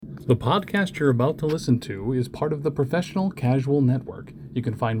The podcast you're about to listen to is part of the Professional Casual Network. You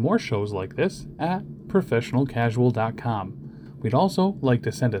can find more shows like this at professionalcasual.com. We'd also like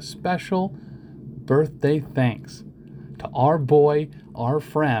to send a special birthday thanks to our boy, our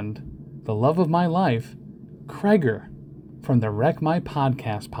friend, the love of my life, Kreger, from the Wreck My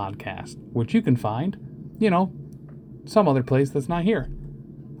podcast, which you can find, some other place that's not here.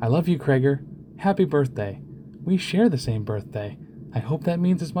 I love you, Kreger. Happy birthday. We share the same birthday. I hope that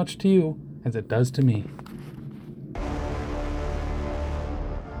means as much to you as it does to me.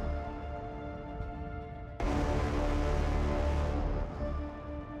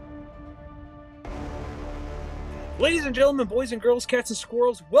 Ladies and gentlemen, boys and girls, cats and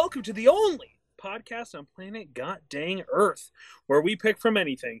squirrels, welcome to the only podcast on planet goddamn Earth, where we pick from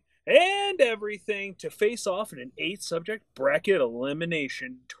anything and everything to face off in an 8-subject bracket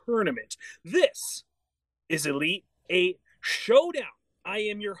elimination tournament. This is Elite 8 Showdown. I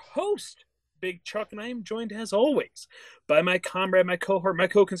am your host, Big Chuck, and I am joined, as always, by my comrade, my cohort, my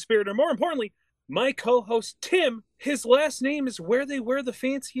co-conspirator, more importantly, my co-host, Tim. His last name is where they wear the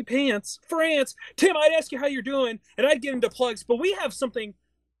fancy pants, France. Tim, I'd ask you how you're doing, and I'd get into plugs, but we have something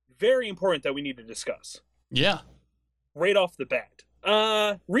very important that we need to discuss. Yeah. Right off the bat.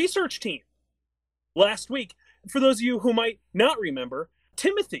 Research team. Last week, for those of you who might not remember,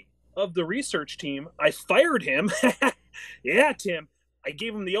 Timothy of the research team, I fired him. Yeah, Tim. I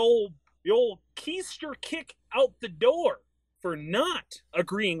gave him the old keister kick out the door for not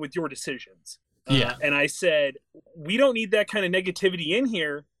agreeing with your decisions. Yeah. And I said, we don't need that kind of negativity in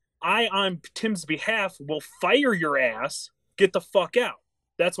here. I, on Tim's behalf, will fire your ass. Get the fuck out.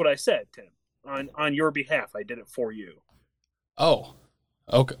 That's what I said, Tim. On your behalf, I did it for you. Oh,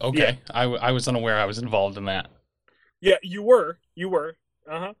 okay. Yeah. I was unaware I was involved in that. Yeah, you were.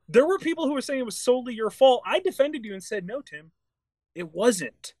 Uh-huh. There were people who were saying it was solely your fault. I defended you and said, no, Tim, it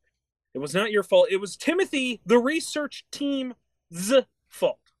wasn't. It was not your fault. It was Timothy, the research team's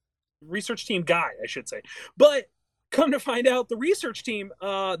fault. Research team guy, I should say. But come to find out, the research team, they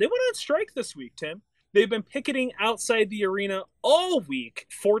went on strike this week, Tim. They've been picketing outside the arena all week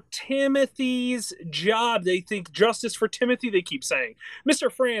for Timothy's job. They think justice for Timothy, they keep saying.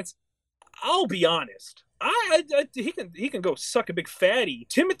 Mr. France, I'll be honest. He can go suck a big fatty.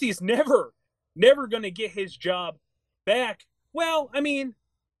 Timothy's never going to get his job back. Well, I mean,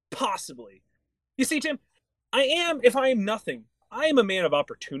 possibly. You see, Tim, if I am nothing, I am a man of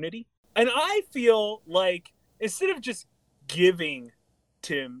opportunity. And I feel like instead of just giving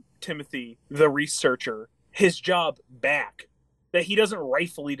Timothy, the researcher, his job back that he doesn't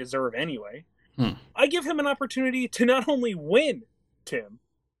rightfully deserve anyway, I give him an opportunity to not only win Tim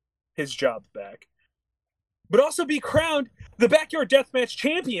his job back, but also be crowned the Backyard Deathmatch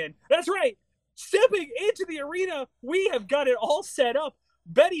champion. That's right. Stepping into the arena, we have got it all set up.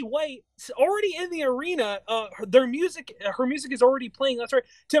 Betty White already in the arena. Her music is already playing. That's right,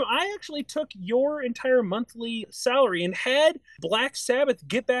 Tim. I actually took your entire monthly salary and had Black Sabbath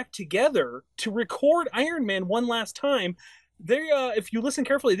get back together to record Iron Man one last time. They, if you listen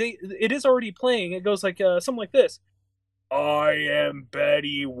carefully, it is already playing. It goes like something like this. I am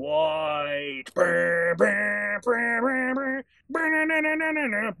Betty White. Betty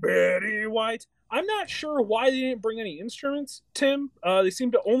White. I'm not sure why they didn't bring any instruments, Tim. They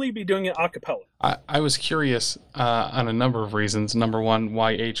seem to only be doing it a cappella. I was curious on a number of reasons. Number one,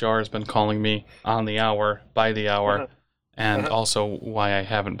 why HR has been calling me on the hour, by the hour, and also why I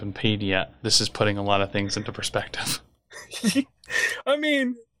haven't been paid yet. This is putting a lot of things into perspective. I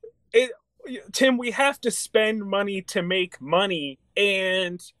mean, Tim, we have to spend money to make money,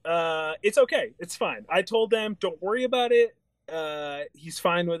 and it's okay. It's fine. I told them, don't worry about it. He's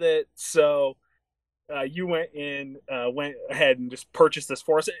fine with it. So you went ahead and just purchased this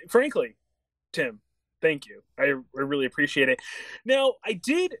for us. Frankly, Tim, thank you. I really appreciate it. Now, I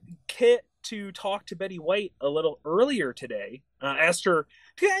did get to talk to Betty White a little earlier today. Asked her,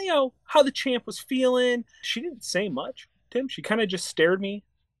 how the champ was feeling. She didn't say much, Tim. She kind of just stared me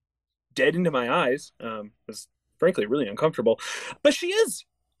dead into my eyes. Was frankly really uncomfortable. But she is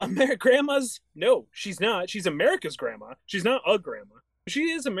grandma's. No, she's not. She's America's grandma. She's not a grandma.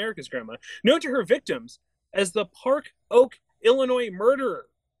 She is America's grandma, known to her victims as the Park Oak, Illinois murderer.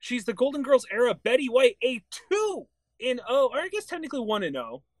 She's the Golden Girls era Betty White, a 2-0, or I guess technically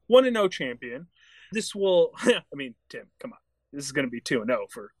 1-0, 1-0 champion. This will, I mean, Tim, come on. This is going to be 2-0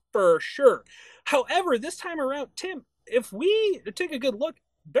 for sure. However, this time around, Tim, if we take a good look,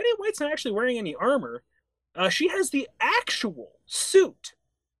 Betty White's not actually wearing any armor. She has the actual suit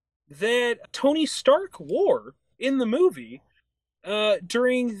that Tony Stark wore in the movie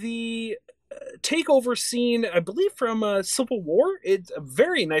during the takeover scene, I believe from Civil War. It's a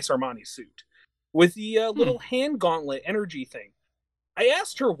very nice Armani suit with the little hand gauntlet energy thing. I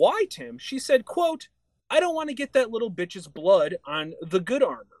asked her why, Tim. She said, quote, "I don't want to get that little bitch's blood on the good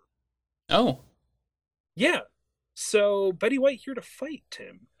armor." Oh. Yeah. So Betty White here to fight,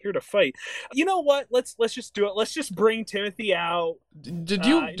 Tim. Here to fight. You know what? Let's just do it. Let's just bring Timothy out. Did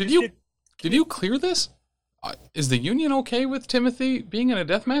you clear this? Is the union okay with Timothy being in a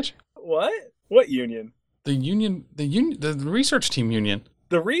death match? What? What union? The research team union.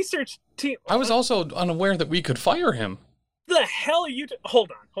 The research team. I was also unaware that we could fire him. The hell are you?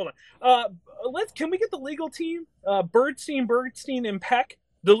 Hold on. Can we get the legal team? Birdstein, and Peck,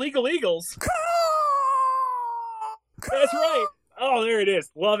 the legal Eagles. That's right. Oh, there it is.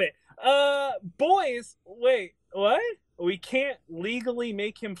 Love it. Boys, wait, what? We can't legally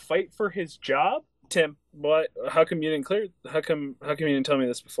make him fight for his job? Tim, what? How come you didn't clear? How come you didn't tell me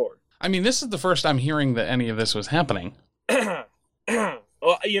this before? I mean, this is the first I'm hearing that any of this was happening. Well,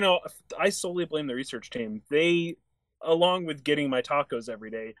 I solely blame the research team. They, along with getting my tacos every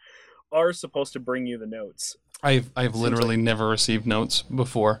day, are supposed to bring you the notes. I've literally never received notes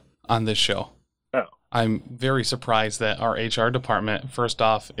before on this show. Oh. I'm very surprised that our HR department, first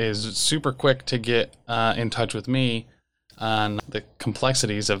off, is super quick to get in touch with me on the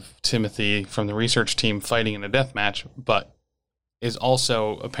complexities of Timothy from the research team fighting in a death match, but is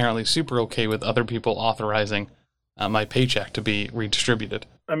also apparently super okay with other people authorizing my paycheck to be redistributed.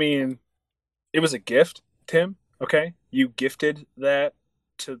 I mean, it was a gift, Tim. Okay, you gifted that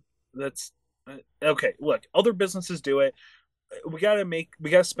to. That's okay. Look, other businesses do it. We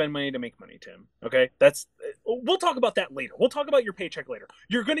gotta spend money to make money, Tim. Okay, we'll talk about that later. We'll talk about your paycheck later.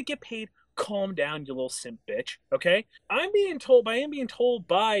 You're gonna get paid. Calm down, you little simp bitch. Okay, I am being told by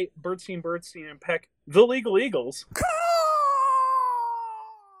Birdstein, and Peck, the legal Eagles,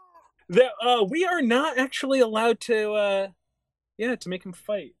 that we are not actually allowed to make him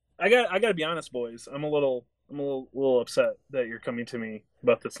fight. I gotta be honest, boys. I'm a little upset that you're coming to me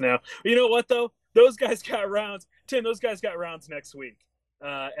about this now. You know what though? Those guys got rounds. Tim, those guys got rounds next week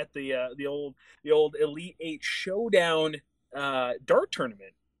at the old Elite 8 Showdown dart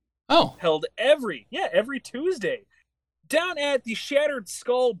tournament. Oh. Held every Tuesday down at the Shattered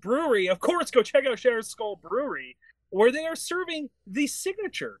Skull Brewery. Of course, go check out Shattered Skull Brewery, where they are serving the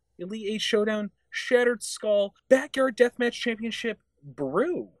signature Elite 8 Showdown Shattered Skull Backyard Deathmatch Championship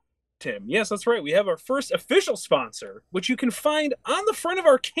brew. Tim, yes, that's right. We have our first official sponsor, which you can find on the front of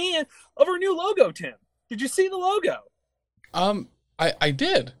our can of our new logo, Tim. Did you see the logo? I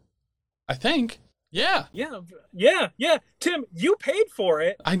did. I think. Yeah. Yeah. Tim, you paid for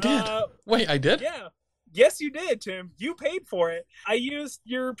it. I did. Wait, I did? Yeah. Yes, you did, Tim. You paid for it. I used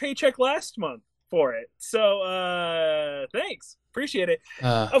your paycheck last month for it. So, thanks. Appreciate it.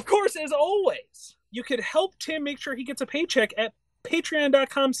 Of course, as always, you could help Tim make sure he gets a paycheck at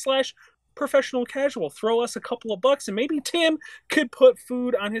patreon.com/professional casual. Throw us a couple of bucks and maybe Tim could put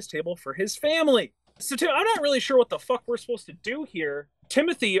food on his table for his family. So Tim, I'm not really sure what the fuck we're supposed to do here.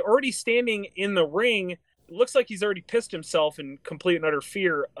 Timothy already standing in the ring. Looks like he's already pissed himself in complete and utter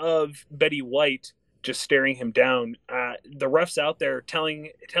fear of Betty White just staring him down. The ref's out there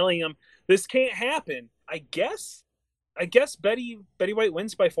telling him this can't happen. I guess Betty White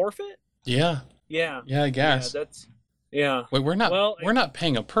wins by forfeit? Yeah. Yeah, I guess. Yeah. Wait, we're not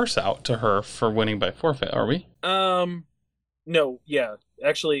paying a purse out to her for winning by forfeit, are we? No, yeah.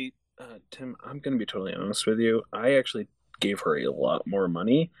 Actually, Tim, I'm going to be totally honest with you. I actually gave her a lot more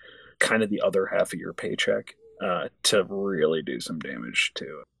money, kind of the other half of your paycheck, to really do some damage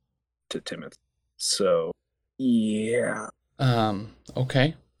to Timothy. So, yeah.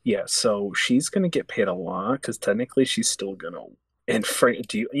 Okay. Yeah, so she's going to get paid a lot because technically she's still going to. And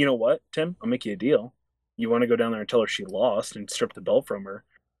you know what, Tim? I'll make you a deal. You want to go down there and tell her she lost and strip the belt from her?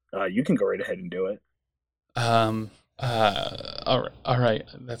 You can go right ahead and do it. All right.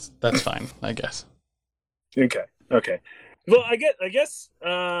 That's fine, I guess. Okay. Well, I guess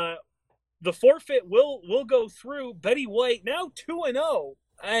the forfeit will go through. Betty White now 2-0,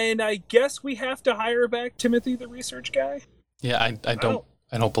 and I guess we have to hire back Timothy, the research guy. Yeah, I don't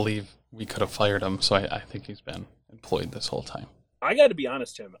believe we could have fired him, so I think he's been employed this whole time. I got to be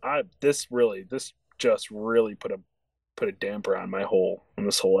honest, Tim. This just really put a damper on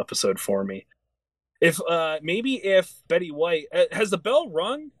this whole episode for me. If Betty White has the bell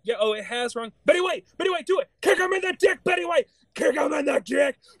rung? Yeah, it has rung. Betty White, do it! Kick him in the dick, Betty White! Kick him in the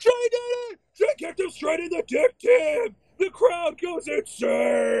dick! She did it! She kicked him straight in the dick, Tim! The crowd goes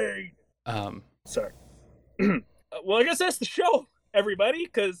insane. Sorry. Well, I guess that's the show, everybody,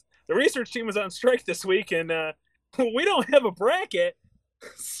 because the research team was on strike this week, and we don't have a bracket,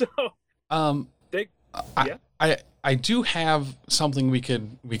 so. They, I, I do have something we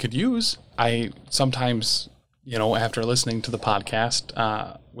could use. I sometimes, after listening to the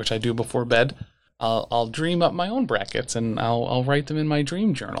podcast, which I do before bed, I'll dream up my own brackets and I'll write them in my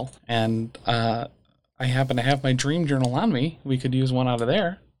dream journal. And I happen to have my dream journal on me. We could use one out of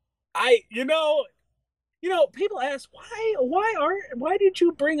there. People ask why did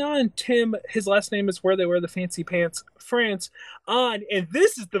you bring on Tim? His last name is where they wear the fancy pants, France, on, and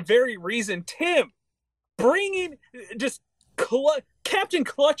this is the very reason, Tim, bringing just Captain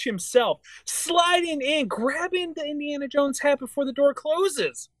Clutch himself, sliding in, grabbing the Indiana Jones hat before the door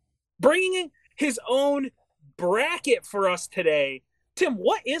closes, bringing in his own bracket for us today. Tim,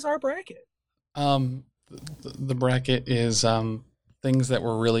 what is our bracket? The bracket is things that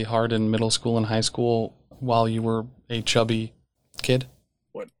were really hard in middle school and high school while you were a chubby kid.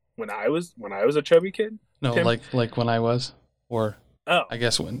 When I was a chubby kid? No, Tim? like when I was, or I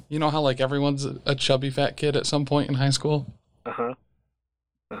guess when, how like everyone's a chubby fat kid at some point in high school.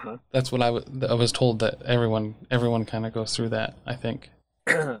 That's what I was told, that everyone kind of goes through that, I think.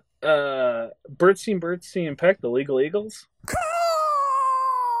 Birdstein Peck, the Legal Eagles.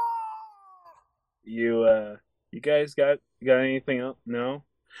 You guys got anything else? No?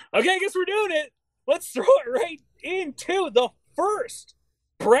 Okay, I guess we're doing it. Let's throw it right into the first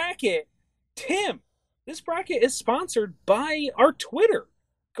bracket. Tim, this bracket is sponsored by our Twitter.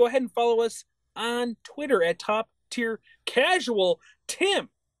 Go ahead and follow us on Twitter at Top Tier Casual. Tim,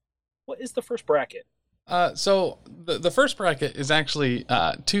 what is the first bracket? So the first bracket is actually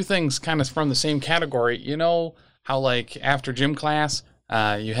two things kind of from the same category. You know how like after gym class,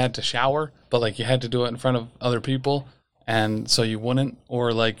 you had to shower, but like you had to do it in front of other people, and so you wouldn't,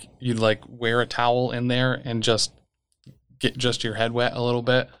 or like you'd like wear a towel in there and just get just your head wet a little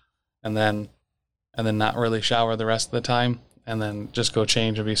bit, and then not really shower the rest of the time, and then just go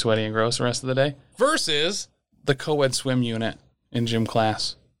change and be sweaty and gross the rest of the day. Versus the co-ed swim unit in gym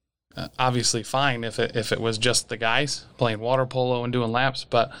class. Obviously fine if it was just the guys playing water polo and doing laps,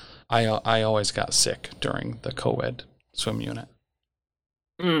 but I always got sick during the co-ed swim unit.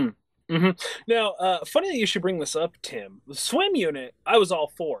 Mm-hmm. Now, funny that you should bring this up, Tim. The swim unit, I was all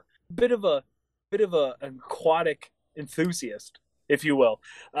for. Bit of an aquatic enthusiast, if you will.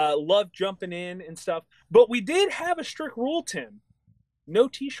 Love jumping in and stuff. But we did have a strict rule, Tim. No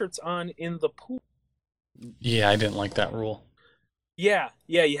t-shirts on in the pool. Yeah, I didn't like that rule. Yeah,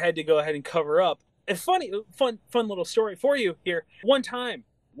 you had to go ahead and cover up. And fun little story for you here. One time,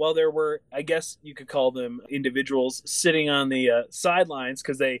 while there were, I guess you could call them individuals sitting on the sidelines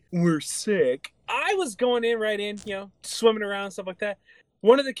because they were sick, I was going right in, swimming around, stuff like that.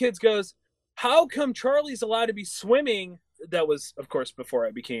 One of the kids goes, "How come Charlie's allowed to be swimming?" That was, of course, before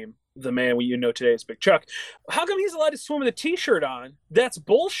I became the man today as Big Chuck. "How come he's allowed to swim with a t-shirt on? That's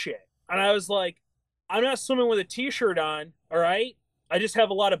bullshit." And I was like, "I'm not swimming with a t-shirt on, all right? I just have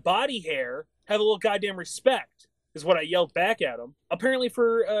a lot of body hair. Have a little goddamn respect," is what I yelled back at him. Apparently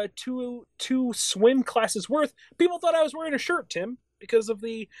for two swim classes worth, people thought I was wearing a shirt, Tim, because of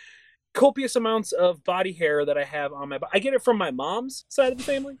the copious amounts of body hair that I have on my body. I get it from my mom's side of the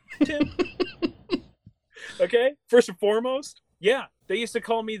family, Tim. Okay? First and foremost, yeah, they used to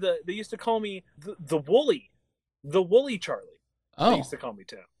call me the woolly Charlie. Oh. They used to call me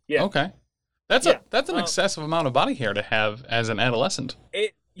Tim. Yeah. Okay. That's an excessive amount of body hair to have as an adolescent.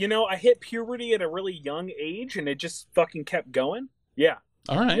 I hit puberty at a really young age, and it just fucking kept going. Yeah.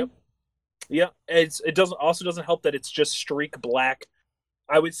 All right. Yep. Yeah. It doesn't help that it's just streak black.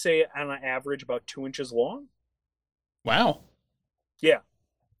 I would say on an average about 2 inches long. Wow. Yeah.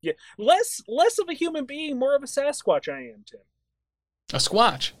 Yeah. Less of a human being, more of a Sasquatch I am, Tim. A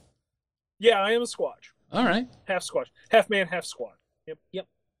squatch. Yeah, I am a squatch. All right. Half squatch. Half man, half squatch. Yep.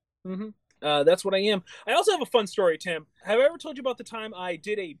 Mm-hmm. That's what I am. I also have a fun story, Tim. Have I ever told you about the time I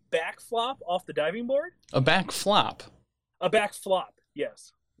did a back flop off the diving board? A back flop? A back flop,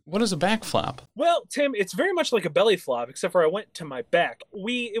 yes. What is a back flop? Well, Tim, it's very much like a belly flop, except for I went to my back.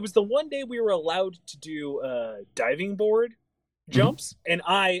 It was the one day we were allowed to do diving board jumps, and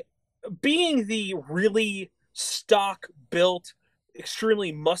I, being the really stock-built,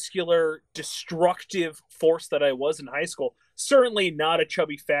 extremely muscular, destructive force that I was in high school, certainly not a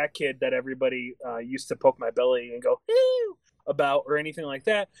chubby fat kid that everybody used to poke my belly and go, "Ew," about or anything like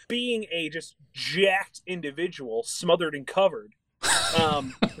that. Being a just jacked individual, smothered and covered,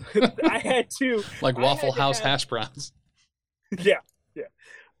 I had to... Like Waffle House hash browns. Yeah.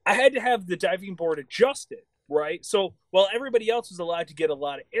 I had to have the diving board adjusted, right? So while everybody else was allowed to get a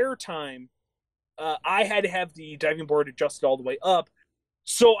lot of airtime, I had to have the diving board adjusted all the way up,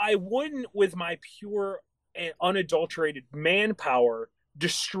 so I wouldn't, with my pure and unadulterated manpower,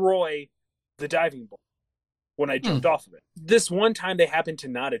 destroy the diving board when I jumped off of it. This one time they happened to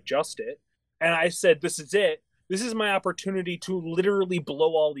not adjust it, and I said, "This is it. This is my opportunity to literally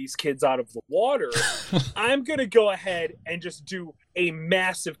blow all these kids out of the water. I'm going to go ahead and just do a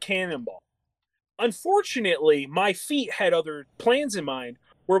massive cannonball." Unfortunately, my feet had other plans in mind,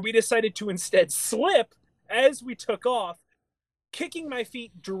 where we decided to instead slip as we took off, kicking my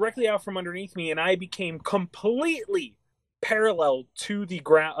feet directly out from underneath me, and I became completely parallel to the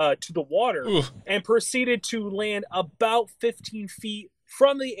ground, to the water, and proceeded to land about 15 feet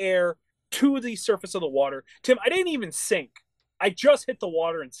from the air to the surface of the water. Tim, I didn't even sink. I just hit the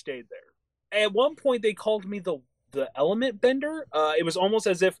water and stayed there. At one point, they called me the element bender. It was almost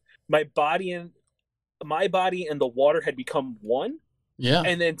as if my body and the water had become one. Yeah.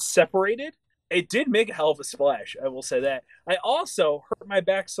 And then separated. It did make a hell of a splash, I will say that. I also hurt my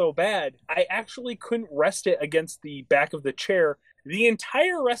back so bad, I actually couldn't rest it against the back of the chair the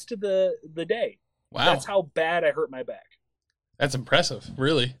entire rest of the day. Wow. That's how bad I hurt my back. That's impressive,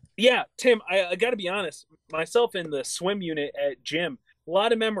 really. Yeah, Tim, I got to be honest. Myself in the swim unit at gym, a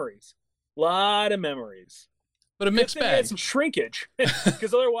lot of memories. But a mixed bag. Had some shrinkage,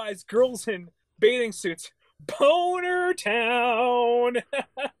 because otherwise, girls in bathing suits, boner town.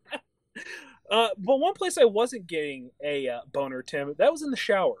 But one place I wasn't getting a boner, Tim, that was in the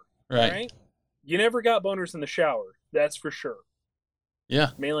shower. Right? You never got boners in the shower, that's for sure.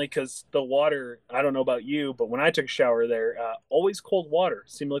 Yeah. Mainly because the water, I don't know about you, but when I took a shower there, always cold water.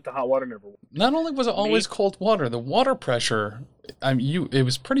 Seemed like the hot water never went. Not only was it always cold water, the water pressure, it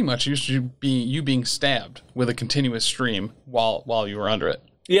was pretty much used to be you being stabbed with a continuous stream while you were under it.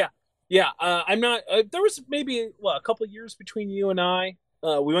 Yeah. I'm not. There was maybe a couple of years between you and I.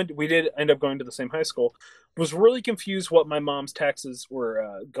 We did end up going to the same high school. Was really confused what my mom's taxes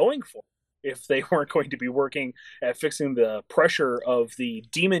were going for. If they weren't going to be working at fixing the pressure of the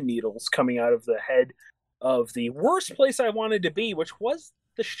demon needles coming out of the head of the worst place I wanted to be, which was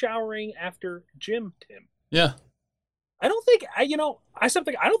the showering after gym, Tim. Yeah. I don't think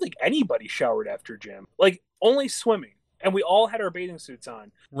anybody showered after gym. Like, only swimming. And we all had our bathing suits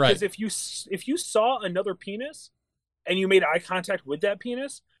on. Right. Because if you saw another penis and you made eye contact with that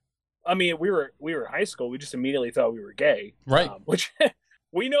penis, I mean, we were in high school. We just immediately thought we were gay. Right. Which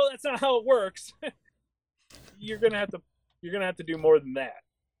we know that's not how it works. You're gonna have to do more than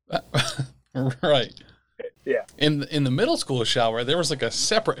that. Right. Yeah. In the middle school shower, there was like a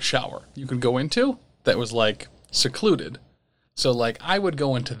separate shower you could go into that was like secluded. So like I would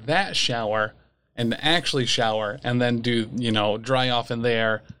go into that shower and actually shower and then do, dry off in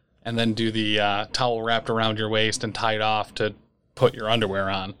there and then do the towel wrapped around your waist and tied off to put your underwear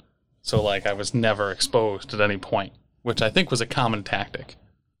on. So like I was never exposed at any point, which I think was a common tactic.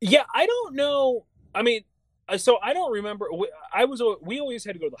 Yeah, I don't know. I mean, so I don't remember. We always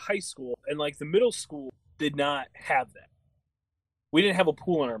had to go to the high school, and like the middle school did not have that. We didn't have a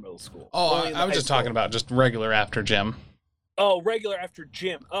pool in our middle school. Oh, I was just talking about just regular after gym. Oh, regular after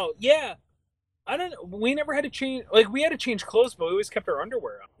gym. Oh, yeah. I don't know. We never had to change. Like, we had to change clothes, but we always kept our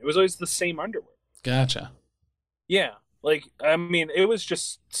underwear on. It was always the same underwear. Gotcha. Yeah. Like, I mean, it was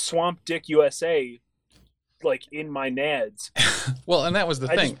just Swamp Dick USA, like, in my nads. Well, and that was the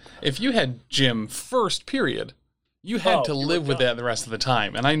thing. If you had gym first period, you had to live with that the rest of the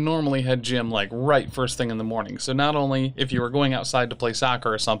time. And I normally had gym, like, right first thing in the morning. So not only if you were going outside to play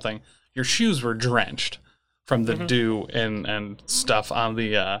soccer or something, your shoes were drenched from the dew and stuff on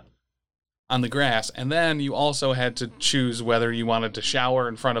the grass. And then you also had to choose whether you wanted to shower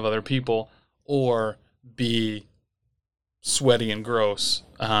in front of other people or be sweaty and gross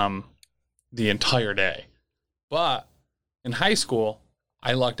the entire day. But in high school,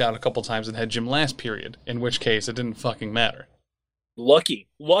 I lucked out a couple times and had gym last period, in which case it didn't fucking matter. Lucky.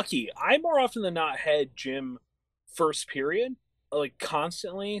 I more often than not had gym first period, like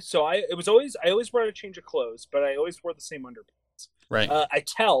constantly. So I always wore a change of clothes, but I always wore the same underpants. Right. I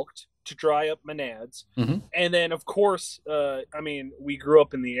talked to dry up my nads. And then, of course, we grew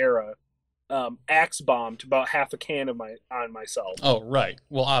up in the era, Axe bombed about half a can of on myself. Oh, right.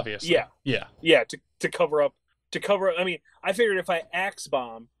 Well, obviously. Yeah. To cover up. I mean, I figured if I Axe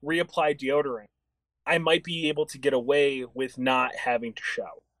bomb, reapply deodorant, I might be able to get away with not having to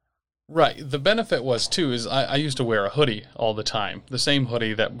shower. Right. The benefit was, too, is I used to wear a hoodie all the time. The same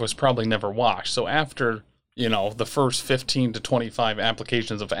hoodie that was probably never washed. So after, the first 15 to 25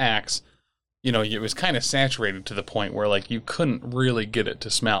 applications of Axe, it was kind of saturated to the point where, like, you couldn't really get it to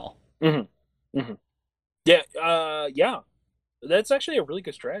smell. Yeah. That's actually a really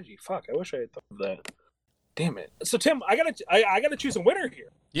good strategy. Fuck, I wish I had thought of that. Damn it. So Tim, I gotta choose a winner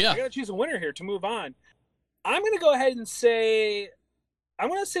here. Yeah. I gotta choose a winner here to move on. I'm gonna go ahead and say I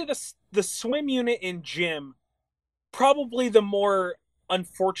want to say the swim unit in gym, probably the more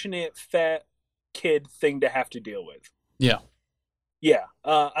unfortunate fat kid thing to have to deal with. Yeah. Yeah,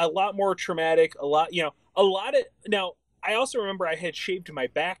 a lot more traumatic. A lot of. Now, I also remember I had shaved my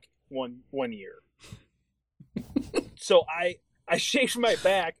back one year, so I shaved my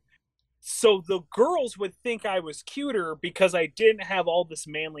back, so the girls would think I was cuter because I didn't have all this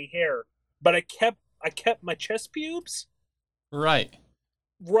manly hair, but I kept my chest pubes. Right.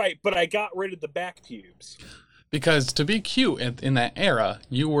 Right, but I got rid of the back pubes. Because to be cute in that era,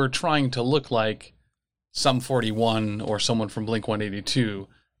 you were trying to look like Sum 41 or someone from Blink 182.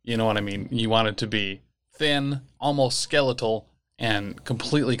 You know what I mean? You wanted to be thin, almost skeletal, and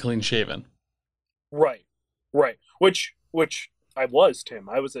completely clean shaven. Right. Which I was, Tim.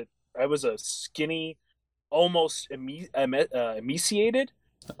 I was a skinny, almost emaciated,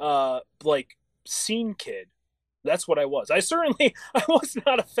 like scene kid. That's what I was. I was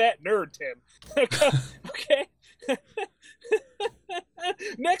not a fat nerd, Tim. Okay.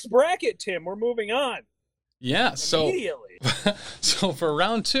 Next bracket, Tim. We're moving on. Yeah, so Immediately. so for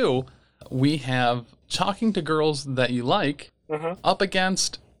round 2, we have talking to girls that you like up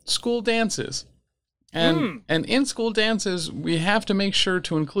against school dances. And in school dances, we have to make sure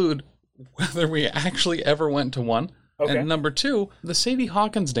to include whether we actually ever went to one. Okay. And number 2, the Sadie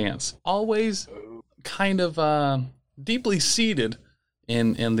Hawkins dance. Always kind of deeply seated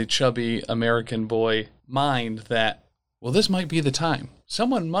in the chubby American boy mind that, well, this might be the time.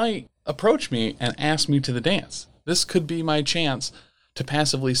 Someone might approach me and ask me to the dance. This could be my chance to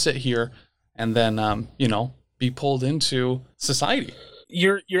passively sit here and then, be pulled into society.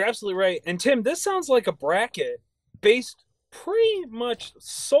 You're absolutely right. And Tim, this sounds like a bracket based pretty much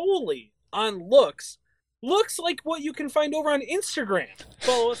solely on looks. Looks like what you can find over on Instagram.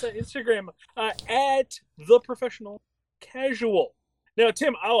 Follow us on Instagram at The Professional Casual. Now,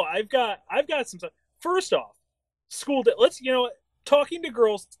 Tim, I've got some stuff. First off, school dance. Let's, talking to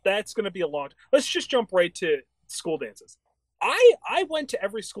girls, that's going to be a long. Let's just jump right to school dances. I went to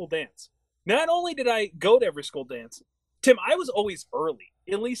every school dance. Not only did I go to every school dance, Tim, I was always early,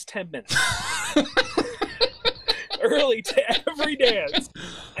 at least 10 minutes. Early to every dance.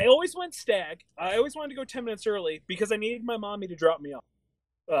 I always went stag. I always wanted to go 10 minutes early because I needed my mommy to drop me off.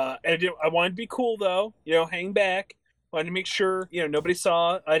 And I wanted to be cool, though, hang back. I wanted to make sure, nobody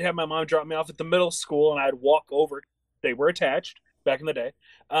saw. I'd have my mom drop me off at the middle school, and I'd walk over. They were attached back in the day.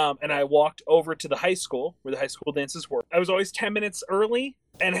 And I walked over to the high school where the high school dances were. I was always 10 minutes early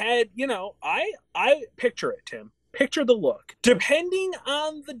and had, I picture it, Tim. Picture the look. Depending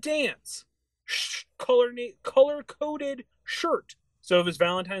on the dance, color-coded shirt. So if it's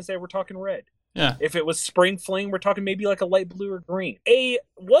Valentine's Day, we're talking red. Yeah. If it was spring fling, we're talking maybe like a light blue or green.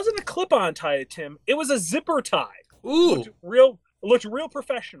 Wasn't a clip-on tie, Tim. It was a zipper tie. Ooh. Looked real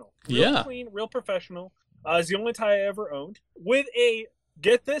professional. Real clean, real professional. It's the only tie I ever owned. With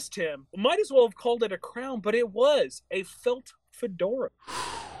get this, Tim, might as well have called it a crown, but it was a felt fedora.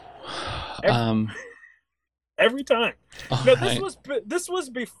 Every time. No, this was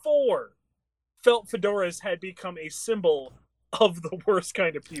before felt fedoras had become a symbol of the worst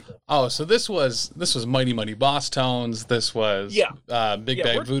kind of people. Oh, so this was Mighty Mighty Boss Tones. This was Big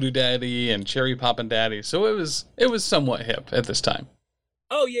Bad Voodoo Daddy and Cherry Poppin' Daddy. So it was somewhat hip at this time.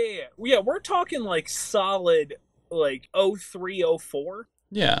 Oh yeah. We're talking like solid like 03, 04.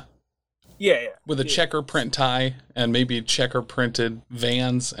 Yeah. Yeah. With a checker print tie and maybe checker printed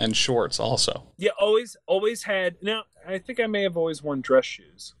Vans and shorts also. Yeah, always had. Now, I think I may have always worn dress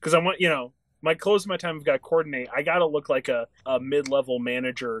shoes because I want, my clothes, my time have got to coordinate. I got to look like a mid-level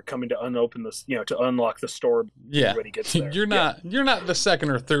manager coming to unopen this, to unlock the store. Yeah. Everybody gets there. You're not the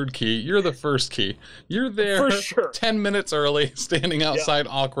second or third key. You're the first key. You're there for sure. 10 minutes early, standing outside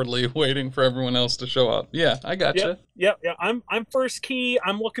awkwardly, waiting for everyone else to show up. Yeah, I gotcha. Yeah. I'm first key.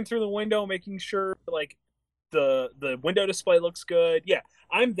 I'm looking through the window, making sure like the window display looks good. Yeah,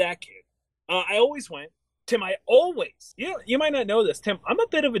 I'm that kid. I always went. Tim, you might not know this, Tim, I'm a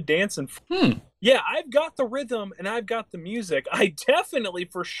bit of a dancing. Yeah, I've got the rhythm and I've got the music. I definitely,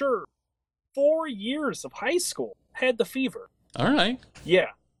 for sure, 4 years of high school had the fever. All right.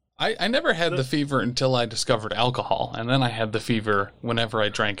 Yeah. I never had the fever until I discovered alcohol, and then I had the fever whenever I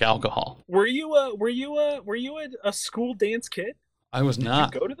drank alcohol. Were you a school dance kid? I was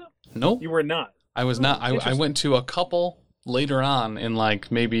not. Did you go to them? Nope. You were not. I was not. I went to a couple later on in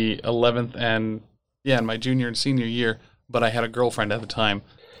like maybe 11th and in my junior and senior year, but I had a girlfriend at the time,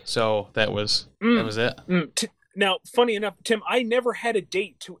 so that was it. Now, funny enough, Tim, I never had a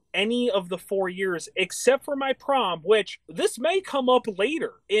date to any of the 4 years except for my prom, which this may come up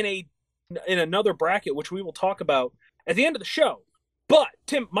later in another bracket, which we will talk about at the end of the show. But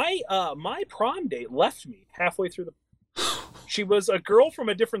Tim, my prom date left me halfway through the. She was a girl from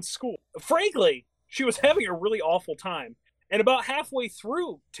a different school. Frankly, she was having a really awful time. And about halfway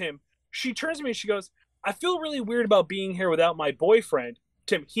through, Tim, she turns to me and she goes, I feel really weird about being here without my boyfriend.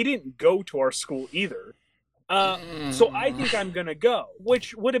 Tim, he didn't go to our school either. So I think I'm going to go,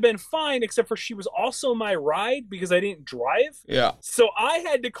 which would have been fine, except for she was also my ride because I didn't drive. Yeah. So I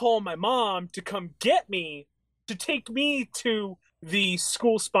had to call my mom to come get me, to take me to the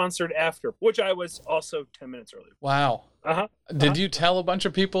school-sponsored after, which I was also 10 minutes early. Wow. Uh-huh. Did you tell a bunch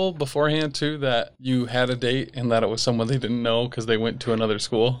of people beforehand, too, that you had a date and that it was someone they didn't know because they went to another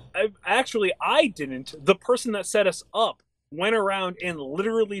school? I didn't. The person that set us up went around and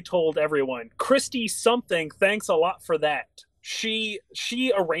literally told everyone, Christy something, thanks a lot for that. She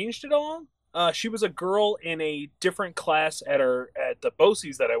arranged it all. She was a girl in a different class at the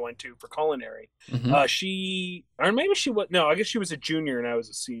BOCES that I went to for culinary. Mm-hmm. I guess she was a junior and I was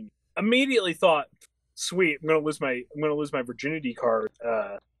a senior. Immediately thought, sweet, I'm gonna lose my virginity card,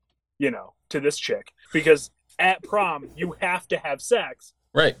 to this chick, because at prom you have to have sex.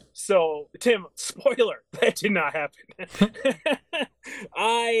 Right. So, Tim, spoiler, that did not happen.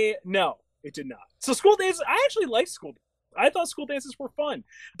 No, it did not. So school dances, I actually liked school dances. I thought school dances were fun.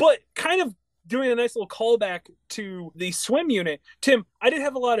 But kind of doing a nice little callback to the swim unit, Tim, I did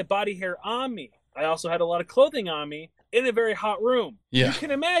have a lot of body hair on me. I also had a lot of clothing on me in a very hot room. Yeah. You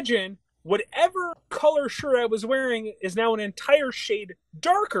can imagine whatever color shirt I was wearing is now an entire shade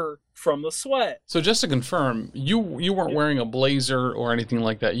darker from the sweat. So just to confirm, you weren't wearing a blazer or anything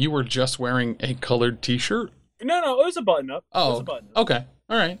like that. You were just wearing a colored t-shirt? No, it was a button-up. Oh, okay.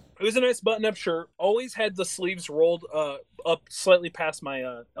 All right. It was a nice button-up shirt. Always had the sleeves rolled up slightly past my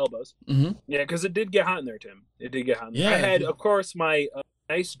elbows. Mm-hmm. Yeah, because it did get hot in there, Tim. It did get hot in there. Yeah, I had, of course, my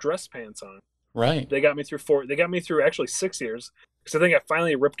nice dress pants on. Right. They got me through actually 6 years, because I think I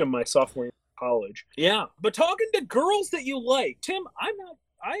finally ripped them my sophomore year of college. Yeah, but talking to girls that you like, Tim,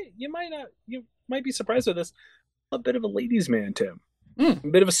 you might be surprised with this. I'm a bit of a ladies' man, Tim. A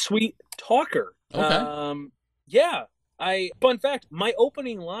bit of a sweet talker. Okay. Yeah. Fun fact, my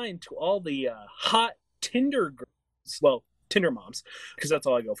opening line to all the hot Tinder girls, well, Tinder moms, because that's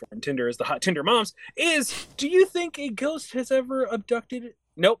all I go for on Tinder is the hot Tinder moms, is, do you think a ghost has ever abducted?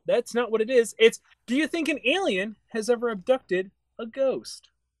 Nope, that's not what it is. It's, do you think an alien has ever abducted a ghost?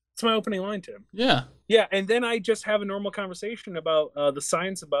 It's my opening line, Tim. Yeah. Yeah, and then I just have a normal conversation about the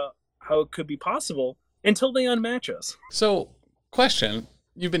science about how it could be possible until they unmatch us. So, question.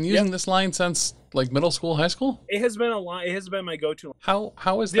 You've been using this line since like middle school, high school? It has been a line. It has been my go-to line.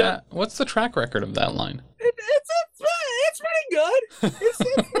 How is that? What's the track record of that line? It's pretty good. It's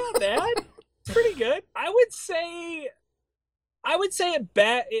not bad. It's pretty good. I would say at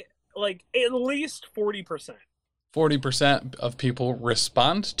least 40%. 40% of people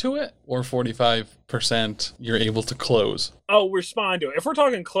respond to it, or 45% you're able to close? Oh, respond to it. If we're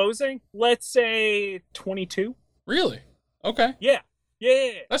talking closing, let's say 22. Really? Okay. Yeah.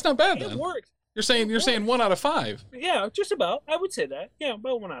 That's not bad then. It worked. You're saying 1 out of 5. Yeah, just about. I would say that. Yeah,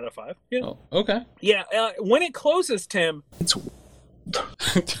 about 1 out of 5. Yeah. Oh, okay. Yeah. When it closes, Tim, it's.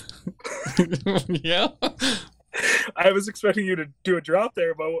 Yeah. I was expecting you to do a drop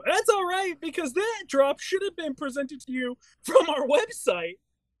there, but that's all right, because that drop should have been presented to you from our website,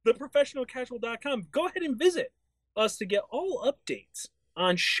 theprofessionalcasual.com. Go ahead and visit us to get all updates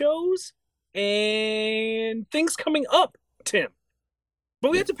on shows and things coming up, Tim.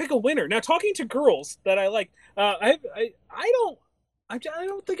 But we have to pick a winner. Now, talking to girls that I like, I don't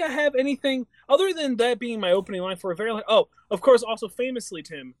think I have anything other than that being my opening line for a very long. Oh, of course, also famously,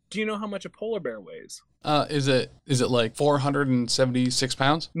 Tim, do you know how much a polar bear weighs? Is it like 476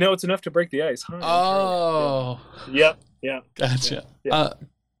 pounds? No, it's enough to break the ice. Huh? Oh. Yep. Yeah. Gotcha. Yeah.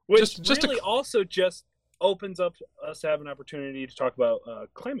 Which just really also just opens up us to have an opportunity to talk about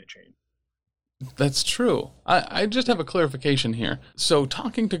climate change. That's true. I just have a clarification here. So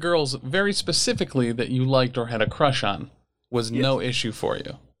talking to girls very specifically that you liked or had a crush on was no issue for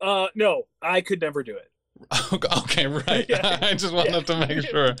you? No, I could never do it. Okay, right. Yeah. I just wanted to make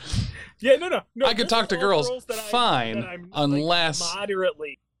sure. Yeah, no. I could talk to girls fine, unless... Like,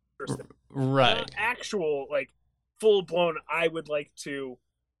 moderately interested. Right. Actual, full-blown, I would like to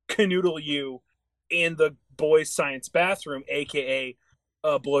canoodle you in the boys' science bathroom, a.k.a.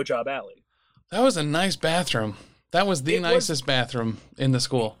 Blowjob Alley. That was a nice bathroom. That was the nicest bathroom in the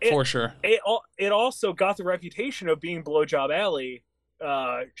school, for sure. It also got the reputation of being Blowjob Alley.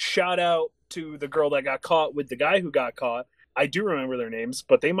 Shout out to the girl that got caught with the guy who got caught. I do remember their names,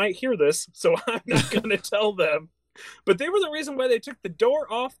 but they might hear this, so I'm not going to tell them. But they were the reason why they took the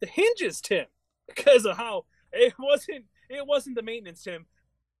door off the hinges, Tim, because of how it It wasn't the maintenance, Tim.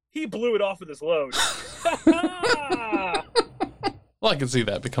 He blew it off with his load. Well, I can see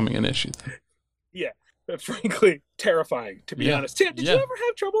that becoming an issue. Yeah, but frankly, terrifying, to be honest. Tim, did you ever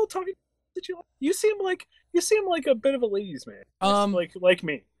have trouble talking? You seem like a bit of a ladies' man. Like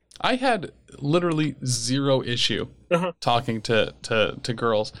me. I had literally zero issue talking to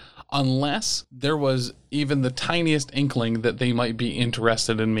girls, unless there was even the tiniest inkling that they might be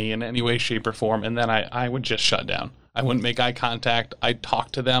interested in me in any way, shape, or form, and then I would just shut down. I wouldn't make eye contact. I'd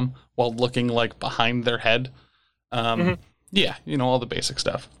talk to them while looking like behind their head. Yeah, all the basic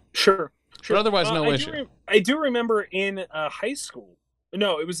stuff. Sure. But otherwise, no issue. I do remember in high school.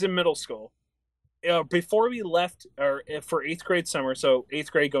 No, it was in middle school. Before we left for 8th grade summer, so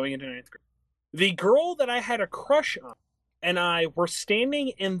 8th grade going into 9th grade, the girl that I had a crush on and I were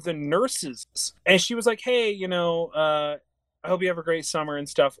standing in the nurses, and she was like, hey, I hope you have a great summer and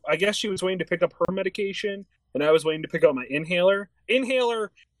stuff. I guess she was waiting to pick up her medication, and I was waiting to pick up my inhaler.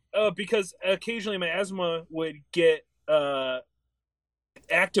 Because occasionally my asthma would get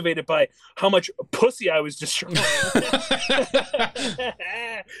activated by how much pussy I was destroying.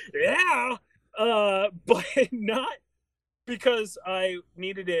 Yeah. But not because I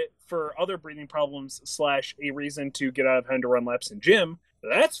needed it for other breathing problems / a reason to get out of hand to run laps in gym.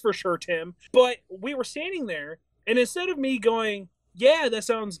 That's for sure, Tim. But we were standing there, and instead of me going, yeah, that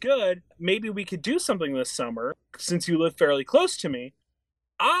sounds good, maybe we could do something this summer since you live fairly close to me,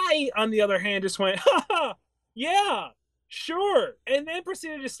 I, on the other hand, just went, ha, yeah, sure, and then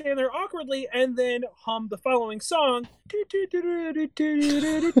proceeded to stand there awkwardly and then hum the following song.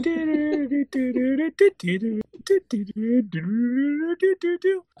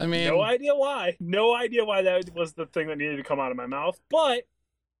 I mean, no idea why that was the thing that needed to come out of my mouth, but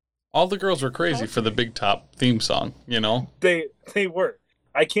all the girls were crazy for the Big Top theme song, They were.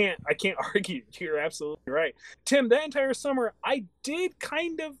 I can't argue. You're absolutely right. Tim, that entire summer, I did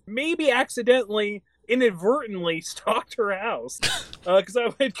kind of maybe accidentally, inadvertently stalked her house because I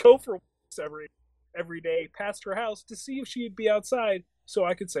would go for walks every day past her house to see if she'd be outside so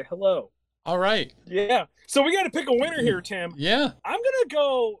I could say hello. All right. Yeah. So we got to pick a winner here, Tim. Yeah. I'm going to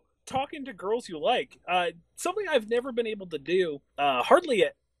go talking to girls you like. Something I've never been able to do, hardly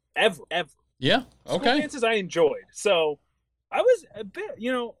ever. Yeah. Okay. School dances I enjoyed. So I was a bit,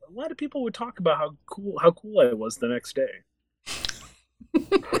 a lot of people would talk about how cool I was the next day.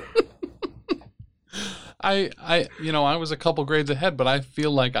 I was a couple grades ahead, but I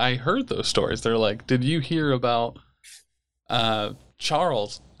feel like I heard those stories. They're like, did you hear about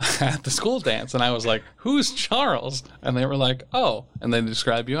Charles at the school dance? And I was like, who's Charles? And they were like, oh, and they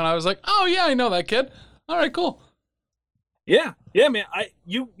describe you. And I was like, oh yeah, I know that kid. All right, cool. Yeah, man.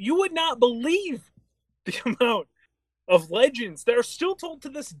 You would not believe the amount of legends that are still told to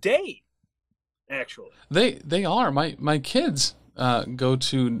this day. Actually, they are. My kids go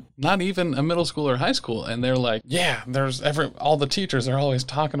to not even a middle school or high school, and they're like, yeah, all the teachers are always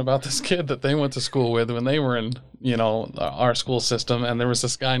talking about this kid that they went to school with when they were in our school system, and there was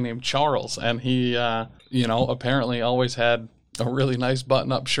this guy named Charles, and he apparently always had a really nice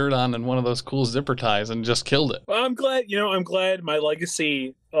button-up shirt on and one of those cool zipper ties and just killed it. Well, I'm glad my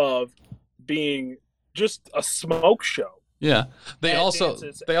legacy of being just a smoke show. Yeah. They also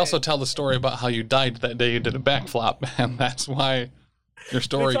tell the story about how you died that day you did a backflop, and that's why your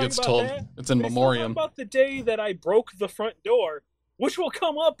story gets told. That? It's in memoriam. Talk about the day that I broke the front door, which will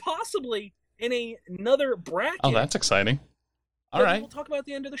come up possibly in another bracket. Oh, that's exciting. All right. We'll talk about at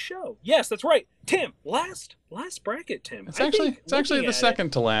the end of the show. Yes, that's right. Tim, last bracket, Tim. It's actually the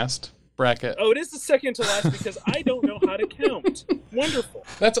second to last bracket. Oh, it is the second to last because I don't know how to count. Wonderful.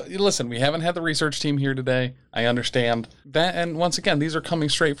 Listen, we haven't had the research team here today. I understand that, and once again, these are coming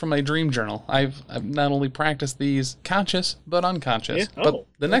straight from my dream journal. I've not only practiced these conscious but unconscious. Yeah? But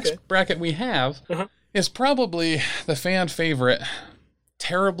the next bracket we have is probably the fan favorite,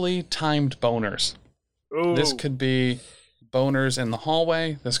 terribly timed boners. Ooh. This could be boners in the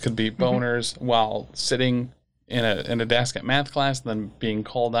hallway. This could be boners while sitting in a desk at math class, then being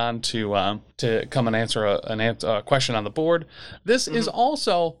called on to come and answer a question on the board. This is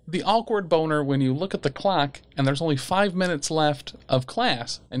also the awkward boner when you look at the clock and there's only 5 minutes left of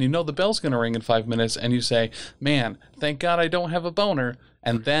class, and the bell's going to ring in 5 minutes, and you say, man, thank God I don't have a boner,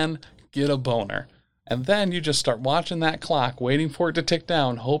 and then get a boner. And then you just start watching that clock, waiting for it to tick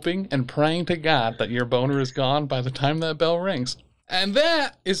down, hoping and praying to God that your boner is gone by the time that bell rings. And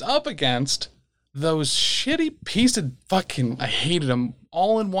that is up against those shitty piece of fucking, I hated them,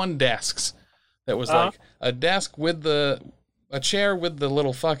 all-in-one desks. That was like a desk with a chair with the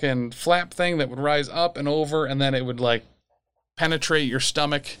little fucking flap thing that would rise up and over, and then it would like penetrate your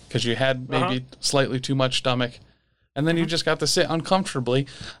stomach because you had maybe slightly too much stomach. And then you just got to sit uncomfortably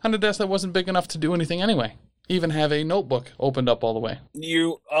on a desk that wasn't big enough to do anything anyway. Even have a notebook opened up all the way.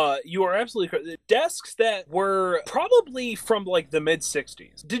 You are absolutely correct. Desks that were probably from like the mid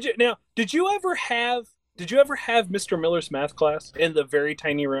 '60s. Did you ever have Mr. Miller's math class in the very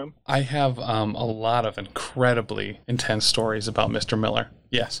tiny room? I have a lot of incredibly intense stories about Mr. Miller.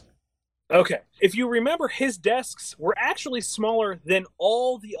 Yes. Okay. If you remember, his desks were actually smaller than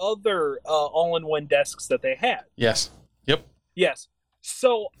all the other all-in-one desks that they had. Yes. Yep. Yes.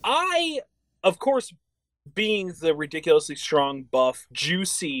 So I, of course, being the ridiculously strong, buff,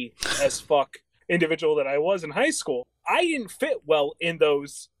 juicy as fuck individual that I was in high school, I didn't fit well in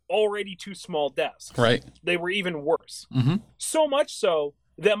those already too small desks. Right. They were even worse. Mm-hmm. So much so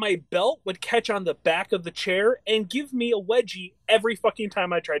that my belt would catch on the back of the chair and give me a wedgie every fucking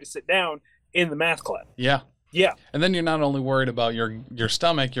time I tried to sit down in the math class. Yeah. Yeah. And then you're not only worried about your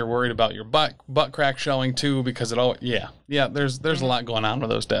stomach, you're worried about your butt crack showing too, because there's a lot going on with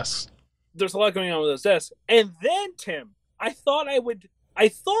those desks. There's a lot going on with those desks. And then, Tim, I thought I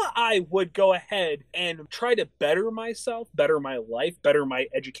would go ahead and try to better myself, better my life, better my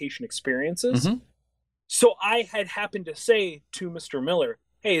education experiences. Mm-hmm. So I had happened to say to Mr. Miller,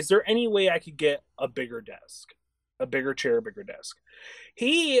 hey, is there any way I could get a bigger desk? A bigger chair, a bigger desk.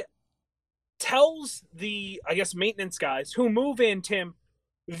 He tells the, I guess, maintenance guys who move in, Tim,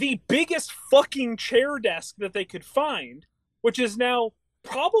 the biggest fucking chair desk that they could find, which is now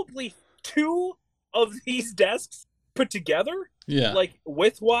probably 2 of these desks put together, like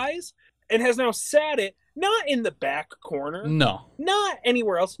width-wise, and has now sat it, not in the back corner. No. Not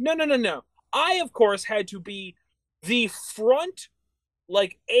anywhere else. No. I, of course, had to be the front,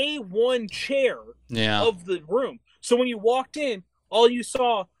 like, A1 chair of the room. So when you walked in, all you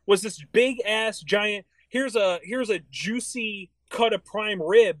saw was this big-ass giant, here's a juicy cut of prime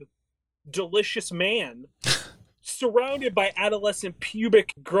rib, delicious man, surrounded by adolescent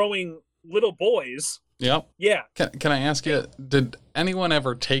pubic growing little boys. Yep. Yeah. Can I ask you, did anyone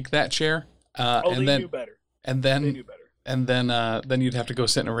ever take that chair? They knew better. And then They knew better. And then you'd have to go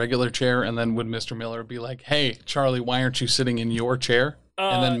sit in a regular chair, and then would Mr. Miller be like, hey, Charlie, why aren't you sitting in your chair?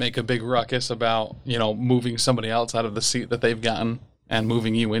 And then make a big ruckus about, moving somebody else out of the seat that they've gotten and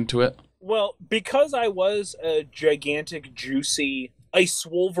moving you into it? Well, because I was a gigantic, juicy, a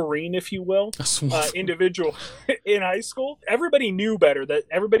Swolverine, if you will, individual in high school, everybody knew better.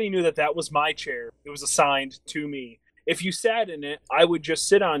 Everybody knew that was my chair. It was assigned to me. If you sat in it, I would just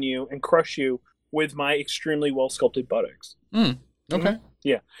sit on you and crush you with my extremely well-sculpted buttocks. Okay. Mm-hmm.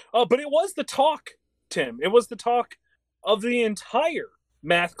 Yeah. But it was the talk, Tim. It was the talk of the entire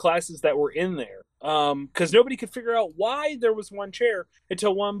math classes that were in there. Because nobody could figure out why there was one chair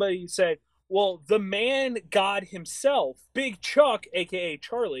until somebody said, well, the man god himself, Big Chuck, a.k.a.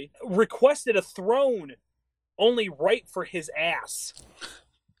 Charlie, requested a throne only right for his ass.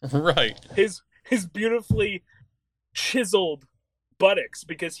 Right. His beautifully chiseled buttocks,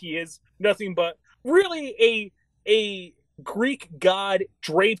 because he is nothing but really a Greek god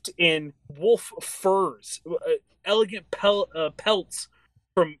draped in wolf furs, elegant pelts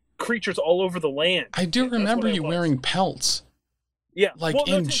from creatures all over the land. I do remember you wearing pelts. Yeah,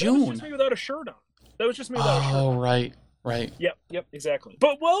 in June. That was just me without a shirt on. Oh, right. Yep, exactly.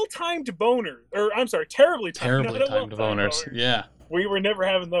 But well-timed boners, or I'm sorry, terribly timed boners. Yeah. We were never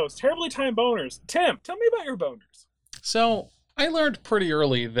having those. Terribly timed boners. Tim, tell me about your boners. So, I learned pretty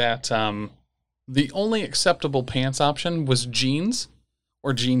early that the only acceptable pants option was jeans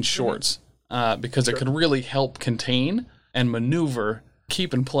or jean shorts, because it could really help contain and maneuver,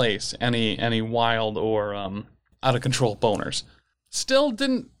 keep in place any wild or out of control boners. Still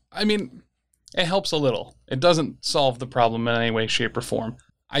didn't, it helps a little. It doesn't solve the problem in any way, shape, or form.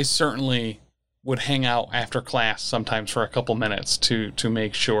 I certainly would hang out after class sometimes for a couple minutes to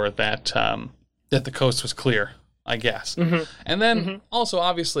make sure that that the coast was clear, I guess. Mm-hmm. And then also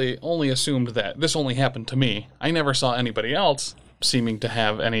obviously only assumed that this only happened to me. I never saw anybody else seeming to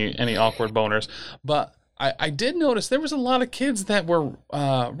have any awkward boners. But I did notice there was a lot of kids that were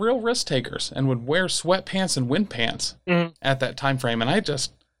real risk takers and would wear sweatpants and wind pants at that time frame. And I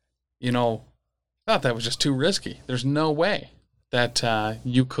just, thought that was just too risky. There's no way that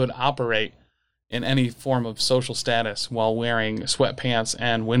you could operate in any form of social status while wearing sweatpants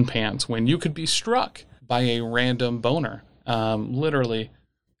and wind pants when you could be struck by a random boner, literally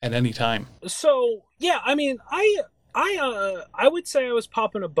at any time. So, yeah, I would say I was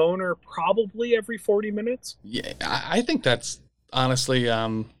popping a boner probably every 40 minutes. Yeah, I think that's honestly,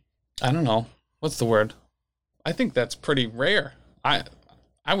 I don't know. What's the word? I think that's pretty rare. I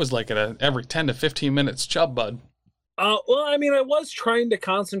was like at every 10 to 15 minutes chub bud. I was trying to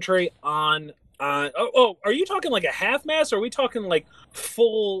concentrate on Are you talking like a half mass, or are we talking like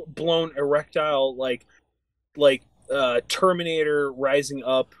full blown erectile, like Terminator rising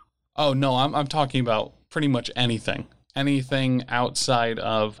up? Oh no, I'm talking about pretty much anything outside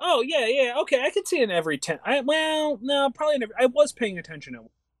of. Oh yeah, okay. I could see in every 10. No, probably never. I was paying attention at,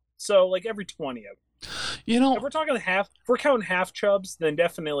 so like every 20 of. You know, If we're talking half, if we're counting half chubs, then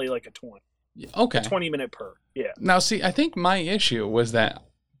definitely like a 20. okay. A 20-minute per. Yeah. Now, see, I think my issue was that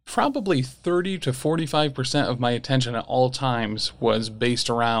probably 30 to 45% of my attention at all times was based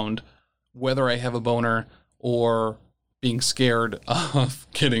around whether I have a boner or being scared of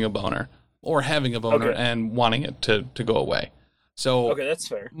getting a boner or having a boner and wanting it to go away. So okay, that's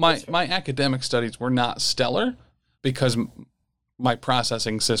fair. My academic studies were not stellar because my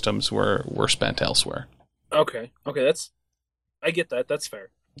processing systems were spent elsewhere. Okay, I get that. That's fair.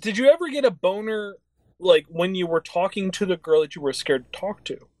 Did you ever get a boner like when you were talking to the girl that you were scared to talk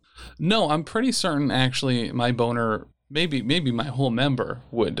to? No, I'm pretty certain actually my boner, maybe my whole member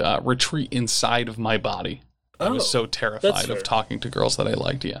would retreat inside of my body. I was so terrified of talking to girls that I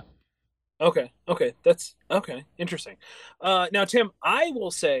liked, yeah. Okay, that's okay, interesting. Now, Tim, I will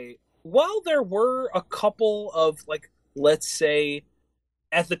say, while there were a couple of, like, let's say,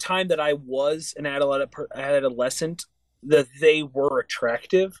 at the time that I was an adolescent, that they were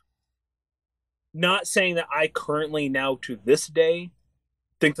attractive, not saying that I currently now to this day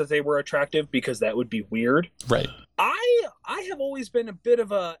think that they were attractive, because that would be weird. Right. I have always been a bit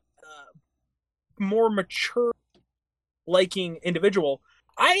of a more mature liking individual.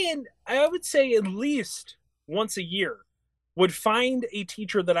 I would say at least once a year would find a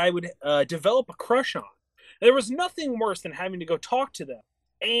teacher that I would develop a crush on. There was nothing worse than having to go talk to them,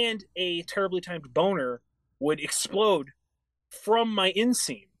 and a terribly timed boner would explode from my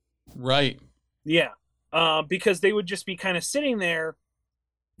inseam. Right. Yeah. Because they would just be kind of sitting there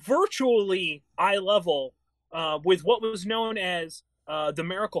virtually eye level with what was known as the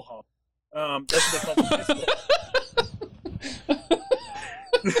Miracle Hub. That's what they called it.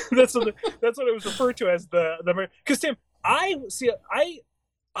 that's what it was referred to as the because Tim, I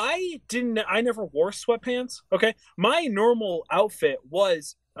never wore sweatpants. Okay, my normal outfit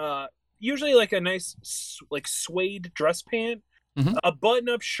was usually like a nice like suede dress pant, a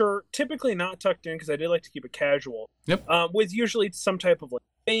button-up shirt, typically not tucked in because I did like to keep it casual. Yep. With usually some type of like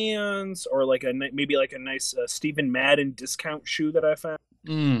bands or like maybe like a nice Stephen Madden discount shoe that I found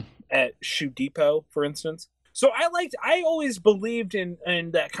at Shoe Depot, for instance. So I always believed in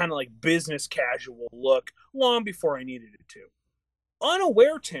that kind of like business casual look long before I needed it to.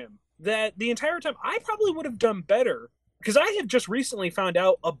 Unaware, Tim, that the entire time I probably would have done better, because I have just recently found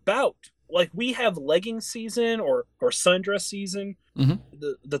out about, like, we have legging season or sundress season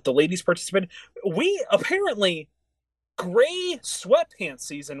that the ladies participate in. We apparently, gray sweatpants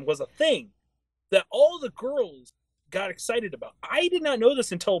season was a thing that all the girls got excited about. I did not know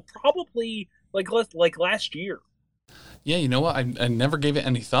this until probably like last year. Yeah, you know what? I never gave it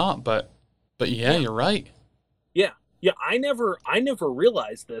any thought, but yeah, you're right. Yeah, I never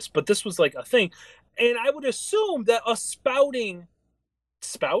realized this, but this was like a thing. And I would assume that a spouting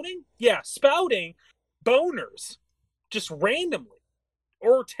boners just randomly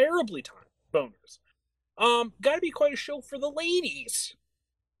or terribly timed boners got to be quite a show for the ladies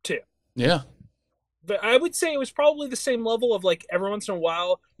too. Yeah. But I would say it was probably the same level of, like, every once in a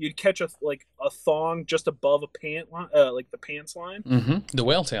while you'd catch a thong just above a pant line, like the pants line. The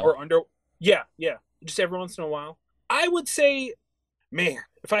whale tail. Or under. Yeah. Just every once in a while. I would say, man,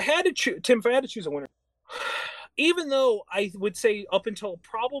 if I had to choose a winner, even though I would say up until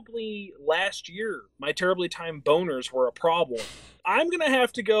probably last year, my terribly timed boners were a problem, I'm going to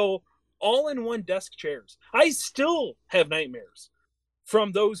have to go all-in-one desk chairs. I still have nightmares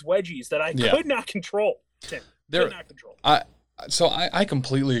from those wedgies that I could not control. Tim, could not control. I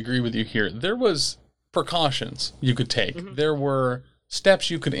completely agree with you here. There was precautions you could take. There were steps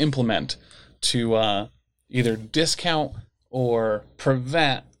you could implement to either discount or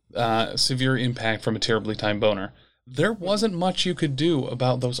prevent severe impact from a terribly timed boner. There wasn't much you could do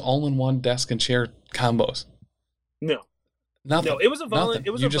about those all-in-one desk and chair combos. No. Nothing. No, it was a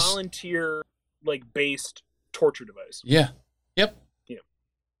volunteer based torture device. Yeah. Yep.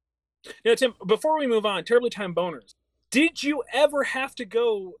 Now, Tim, before we move on, terribly timed boners. Did you ever have to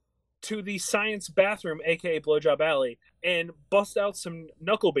go to the science bathroom, aka Blowjob Alley, and bust out some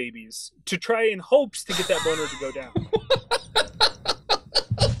knuckle babies to try in hopes to get that boner to go down?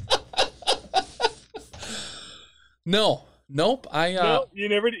 No. Nope. No, you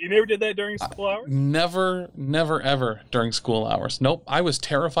never did that during school hours? Never ever during school hours. Nope. I was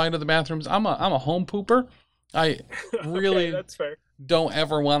terrified of the bathrooms. I'm a home pooper. I really Okay, that's fair. don't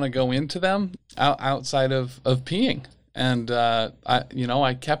ever want to go into them outside of peeing. And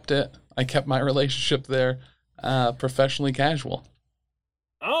I kept it. I kept my relationship there professionally casual.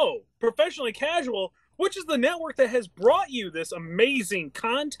 Oh, Professionally Casual, which is the network that has brought you this amazing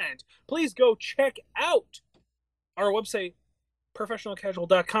content. Please go check out our website,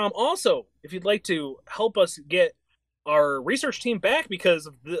 professionalcasual.com. Also, if you'd like to help us get our research team back because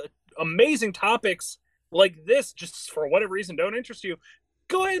of the amazing topics like this, just for whatever reason, don't interest you,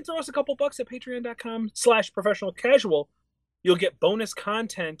 go ahead and throw us a couple bucks at patreon.com/professionalcasual. You'll get bonus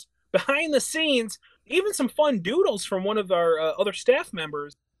content, behind the scenes, even some fun doodles from one of our other staff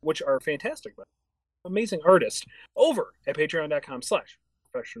members, which are fantastic, amazing artists, over at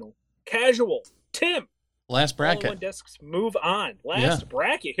patreon.com/professionalcasual. Tim, Last bracket. all-in-one desks move on. Last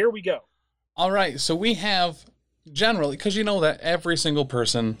bracket. Here we go. All right, so we have generally, because you know that every single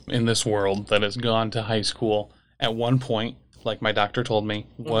person in this world that has gone to high school at one point, like my doctor told me,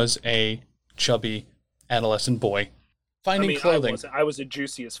 was a chubby adolescent boy. Finding clothing. I was a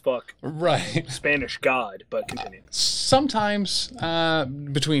juicy as fuck Right. Spanish god, but continue. Sometimes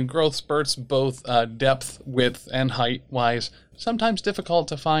between growth spurts, both depth, width, and height wise, sometimes difficult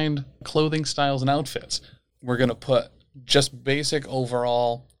to find clothing styles and outfits. We're going to put just basic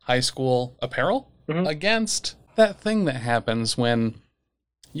overall high school apparel against that thing that happens when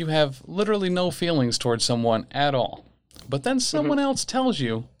you have literally no feelings towards someone at all. But then someone else tells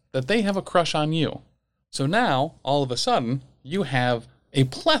you that they have a crush on you. So now, all of a sudden, you have a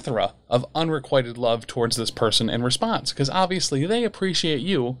plethora of unrequited love towards this person in response, because obviously they appreciate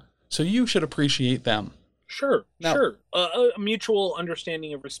you, so you should appreciate them. Sure. Now- A mutual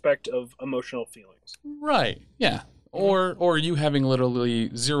understanding of respect of emotional feelings. Right, yeah. Or you having literally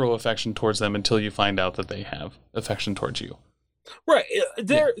zero affection towards them until you find out that they have affection towards you. Right.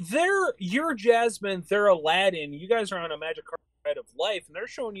 They're you're Jasmine, they're Aladdin. You guys are on a magic carpet of life, and they're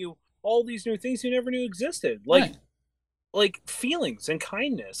showing you all these new things you never knew existed. Like feelings and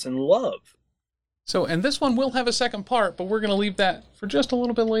kindness and love. So, and this one will have a second part, but we're going to leave that for just a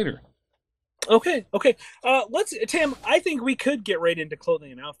little bit later. Okay. Tim, I think we could get right into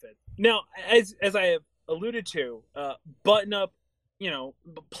clothing and outfit. Now, as I have alluded to, button up,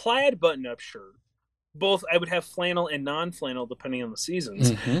 plaid button up shirt. Both I would have flannel and non-flannel depending on the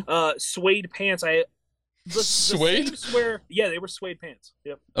seasons. Suede pants. Suede? They were suede pants.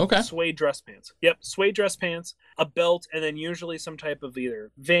 Yep. Okay. Suede dress pants. Yep. Suede dress pants, a belt, and then usually some type of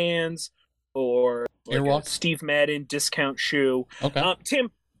either Vans or like a Airwalk? Steve Madden discount shoe. Okay.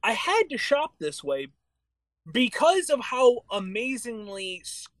 Tim, I had to shop this way because of how amazingly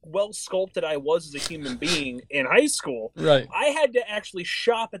well sculpted I was as a human being in high school. Right. I had to actually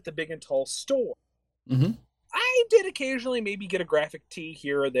shop at the Big and Tall store. Mm-hmm. I did occasionally maybe get a graphic tee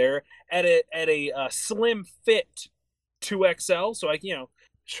here or there at a slim fit 2XL, so I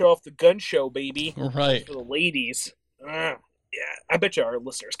show off the gun show, baby, Right. for the ladies. Yeah, I bet you our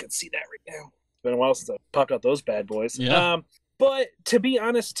listeners can see that right now. It's been a while since I popped out those bad boys. Yeah. But to be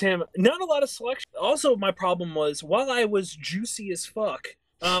honest, Tim, not a lot of selection. Also, my problem was while I was juicy as fuck,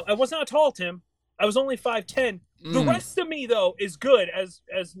 I was not tall, Tim. I was only 5'10". The rest of me, though, is good, as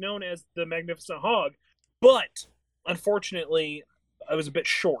known as the Magnificent Hog. But, unfortunately, I was a bit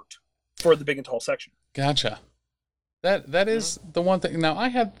short for the Big and Tall section. Gotcha. That is the one thing. Now, I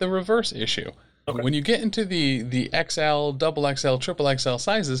had the reverse issue. Okay. When you get into the XL, double XL, triple XL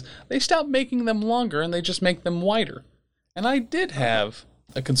sizes, they stop making them longer and they just make them wider. And I did have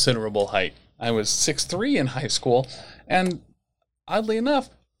a considerable height. I was 6'3" in high school, and oddly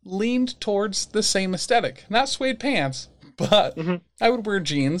enough, leaned towards the same aesthetic. Not suede pants, but I would wear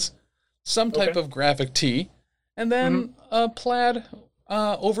jeans, some type of graphic tee, and then a plaid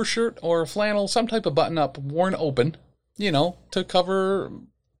overshirt or flannel, some type of button-up worn open, to cover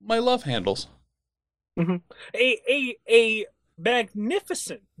my love handles. A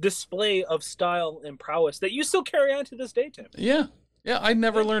magnificent display of style and prowess that you still carry on to this day, Tim. Yeah, I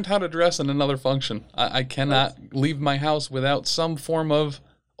never learned how to dress in another function. I cannot leave my house without some form of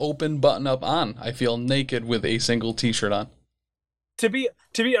open button-up on. I feel naked with a single t-shirt on. To be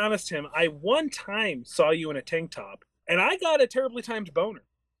honest, Tim, I one time saw you in a tank top, and I got a terribly timed boner.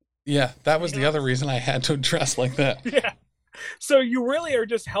 Yeah, that was the other reason I had to dress like that. Yeah. So you really are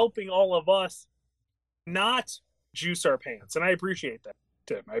just helping all of us not juice our pants, and I appreciate that,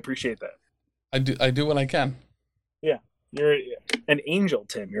 Tim. I appreciate that. I do what I can. Yeah, you're an angel,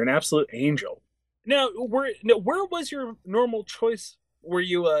 Tim. You're an absolute angel. Now, where was your normal choice? Were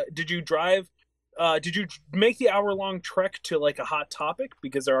you did you drive? Did you make the hour-long trek to like a Hot Topic,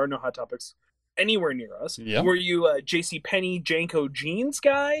 because there are no Hot Topics anywhere near us? Yep. Were you a JCPenney Janko jeans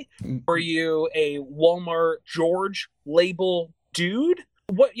guy? Were you a Walmart George label dude?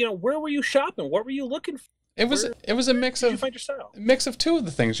 What, where were you shopping? What were you looking for? It was a mix Did you of find your style? mix of two of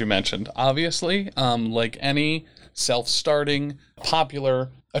the things you mentioned. Obviously, like any self-starting, popular,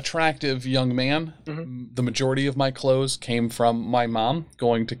 attractive young man, the majority of my clothes came from my mom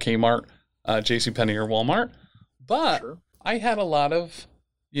going to Kmart, JCPenney, or Walmart. But Sure. I had a lot of,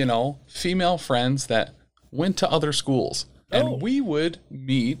 female friends that went to other schools, and we would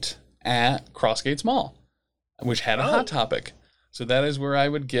meet at Crossgates Mall, which had a Hot Topic. So that is where I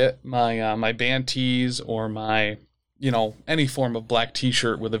would get my my band tees or my, any form of black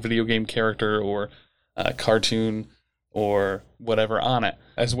T-shirt with a video game character or a cartoon or whatever on it,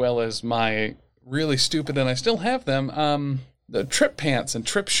 as well as my really stupid, and I still have them, the trip pants and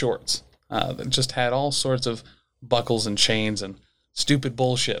trip shorts that just had all sorts of buckles and chains and stupid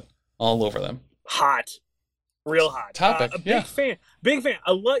bullshit all over them. Hot. Real hot. Topic, Big fan. Big fan.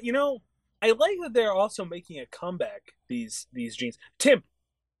 I like that they're also making a comeback, these jeans. Tim,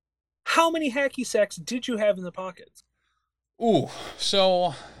 how many hacky sacks did you have in the pockets? Ooh,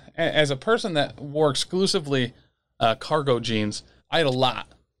 so as a person that wore exclusively cargo jeans, I had a lot.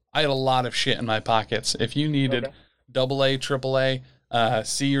 I had a lot of shit in my pockets. If you needed AA, AAA,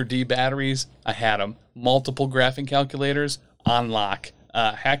 C or D batteries, I had them. Multiple graphing calculators on lock.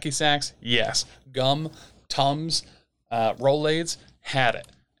 Hacky sacks, yes. Gum, Tums, Rolaids, had it.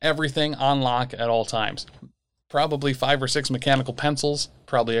 Everything on lock at all times. Probably 5 or 6 mechanical pencils.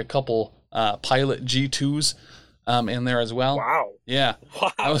 Probably a couple Pilot G2s in there as well. Wow. Yeah.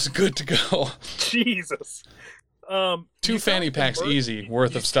 Wow. I was good to go. Jesus. 2 fanny packs easy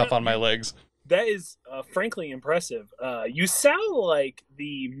worth of stuff on my legs. That is frankly impressive. You sound like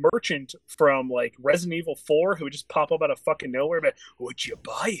the merchant from like Resident Evil 4 who would just pop up out of fucking nowhere, but what you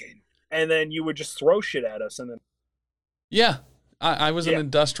buying? And then you would just throw shit at us, and then yeah. I was an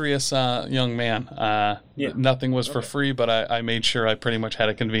industrious young man. Nothing was for free, but I made sure I pretty much had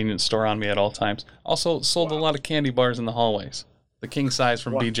a convenience store on me at all times. Also sold a lot of candy bars in the hallways. The king size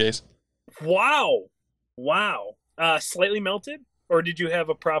from BJ's. Wow. Slightly melted? Or did you have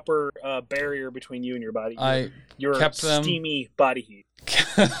a proper barrier between you and your body? Your kept them, steamy body heat.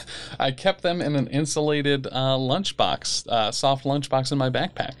 I kept them in an insulated lunchbox, soft lunchbox in my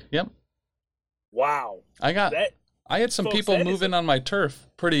backpack. Yep. Wow. I had some people move in on my turf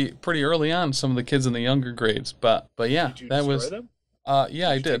pretty early on, some of the kids in the younger grades. But yeah, did you that destroy was them? Yeah,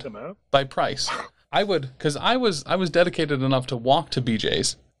 I did. Take them out? By price. I would, because I was dedicated enough to walk to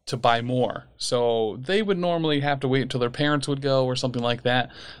BJ's to buy more. So they would normally have to wait until their parents would go or something like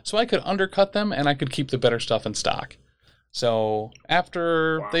that. So I could undercut them and I could keep the better stuff in stock. So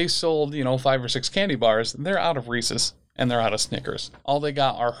after they sold, 5 or 6 candy bars, they're out of Reese's and they're out of Snickers. All they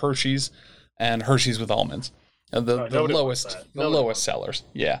got are Hershey's and Hershey's with almonds. The lowest sellers.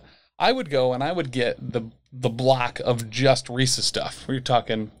 Yeah. I would go and I would get the block of just Reese's stuff. You're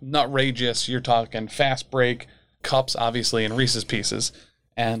talking Nutrageous, you're talking Fast Break, cups, obviously, and Reese's Pieces.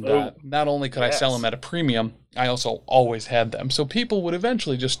 And not only could I sell them at a premium, I also always had them. So people would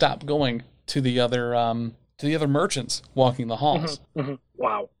eventually just stop going to the other merchants walking the halls.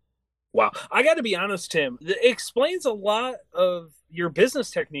 Wow. I got to be honest, Tim. It explains a lot of your business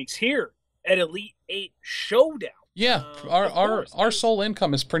techniques here at Elite 8 Showdown. Yeah, our sole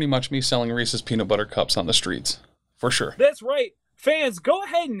income is pretty much me selling Reese's peanut butter cups on the streets, for sure. That's right. Fans, go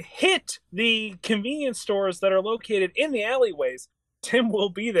ahead and hit the convenience stores that are located in the alleyways. Tim will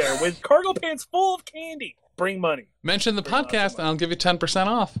be there with cargo pants full of candy. Bring money. Mention the podcast and I'll give you 10%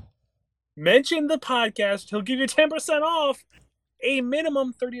 off. Mention the podcast. He'll give you 10% off a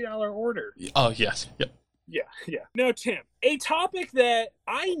minimum $30 order. Oh, yes. Yep. Yeah. Now, Tim, a topic that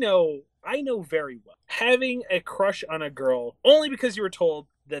I know very well. Having a crush on a girl only because you were told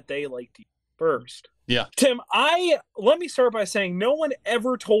that they liked you first. Yeah. Tim, let me start by saying no one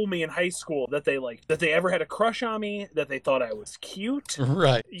ever told me in high school that they ever had a crush on me, that they thought I was cute.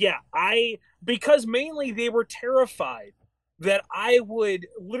 Right. Yeah, because mainly they were terrified that I would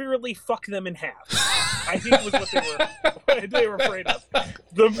literally fuck them in half. I think it was what they were afraid of.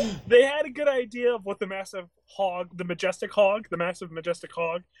 They had a good idea of what the massive majestic hog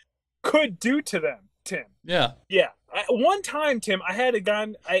could do to them, Tim. Yeah. Yeah. One time, Tim, I had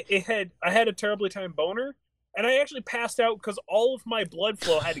a terribly timed boner, and I actually passed out because all of my blood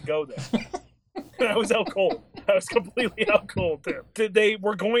flow had to go there. And I was out cold. I was completely out cold, Tim. They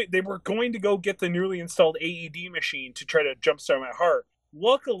were going to go get the newly installed AED machine to try to jumpstart my heart.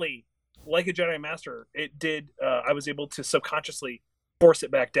 Luckily, like a Jedi Master, it did. I was able to subconsciously force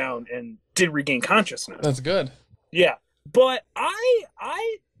it back down and did regain consciousness. That's good. Yeah, but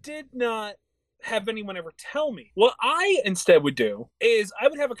I did not have anyone ever tell me. What I instead would do is I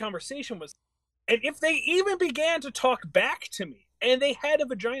would have a conversation with, and if they even began to talk back to me and they had a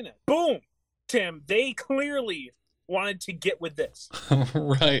vagina, boom, Tim, they clearly wanted to get with this.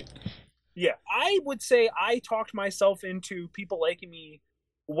 Right. Yeah, I would say I talked myself into people liking me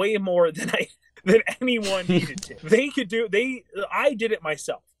way more than anyone needed to. I did it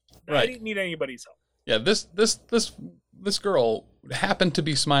myself. Right. I didn't need anybody's help. Yeah, this girl happened to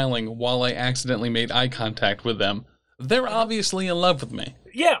be smiling while I accidentally made eye contact with them. They're obviously in love with me.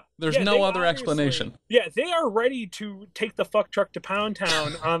 Yeah. There's no other explanation. Yeah, they are ready to take the fuck truck to Pound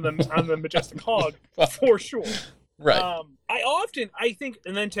Town on the Majestic Hog for sure. Right. I think,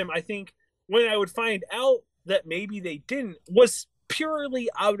 and then Tim, I think when I would find out that maybe they didn't was purely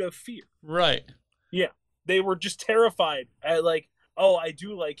out of fear. Right. Yeah. They were just terrified at like, oh, I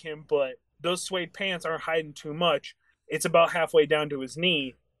do like him, but those suede pants aren't hiding too much. It's about halfway down to his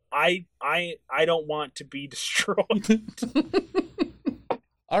knee. I don't want to be destroyed.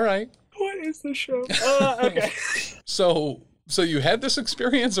 All right. What is the show? Okay. So you had this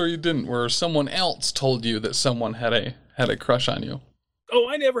experience, or you didn't, where someone else told you that someone had a crush on you? Oh,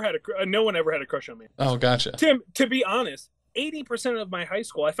 I never had no one ever had a crush on me. Oh, gotcha. Tim, to be honest, 80% of my high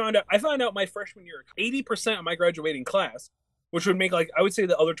school, I found out my freshman year, 80% of my graduating class, which would make, like, I would say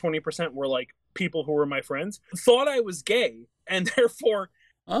the other 20% were like people who were my friends, thought I was gay, and therefore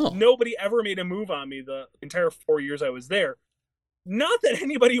nobody ever made a move on me the entire 4 years I was there. Not that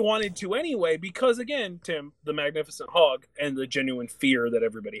anybody wanted to anyway, because again, Tim, the Magnificent Hog and the genuine fear that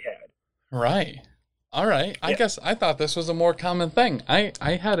everybody had. Right. All right. I guess I thought this was a more common thing. I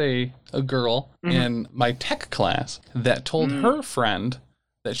had a girl in my tech class that told her friend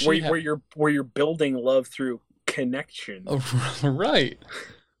that she where you're building love through connection. Right.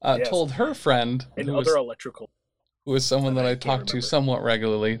 Yes. Told her friend and other electrical, who was someone that I talked to somewhat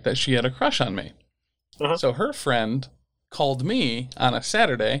regularly, that she had a crush on me. So her friend called me on a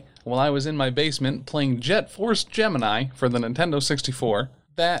Saturday while I was in my basement playing Jet Force Gemini for the Nintendo 64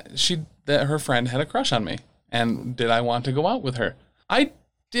 that her friend had a crush on me, and did I want to go out with her. I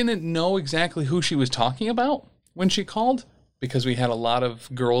didn't know exactly who she was talking about when she called, because we had a lot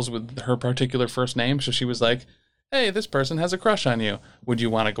of girls with her particular first name, so she was like, hey, this person has a crush on you. Would you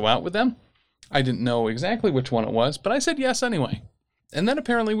want to go out with them? I didn't know exactly which one it was, but I said yes anyway. And then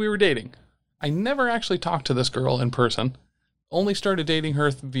apparently we were dating. I never actually talked to this girl in person, only started dating her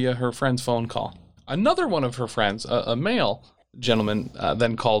via her friend's phone call. Another one of her friends, a male gentleman,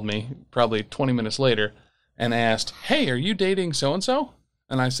 then called me probably 20 minutes later and asked, hey, are you dating so-and-so?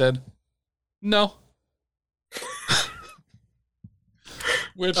 And I said, no.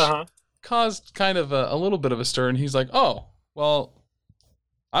 Which caused kind of a little bit of a stir, and he's like, oh, well,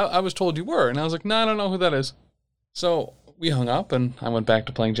 I was told you were. And I was like, no, I don't know who that is. So we hung up, and I went back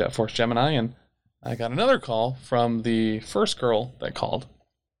to playing Jet Force Gemini, and I got another call from the first girl that called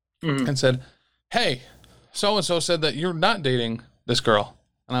and said, hey, so-and-so said that you're not dating this girl.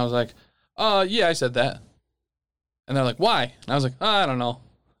 And I was like, yeah, I said that. And they're like, why? And I was like, I don't know.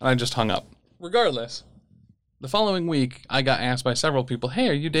 And I just hung up. Regardless, the following week, I got asked by several people, hey,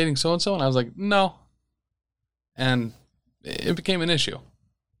 are you dating so-and-so? And I was like, no. And it became an issue.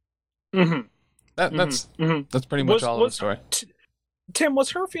 That's pretty much all of the story. Tim,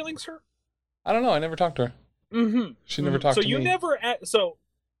 was her feelings hurt? I don't know. I never talked to her. She never talked to me. So you never... So,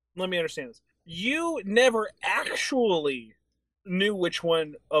 let me understand this. You never actually knew which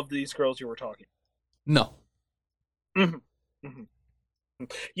one of these girls you were talking. No.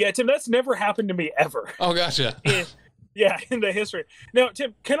 Yeah, Tim, that's never happened to me ever. Oh, gotcha. In the history. Now,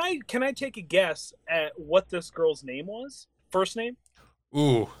 Tim, can I take a guess at what this girl's name was? First name?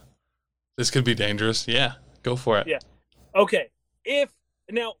 Ooh, this could be dangerous. Yeah, go for it. Yeah. Okay.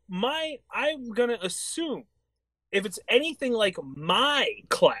 I'm gonna assume if it's anything like my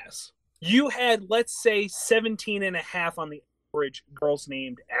class, you had, let's say, 17 and a half on the average girls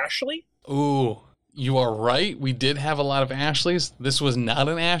named Ashley. Ooh, you are right. We did have a lot of Ashleys. This was not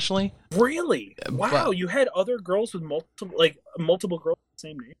an Ashley. Really? Wow, you had other girls with multiple girls with the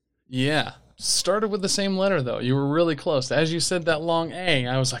same name? Yeah. Started with the same letter, though. You were really close. As you said that long A,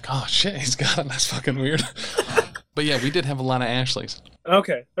 I was like, oh, shit, he's got it. That's fucking weird. But yeah, we did have a lot of Ashleys.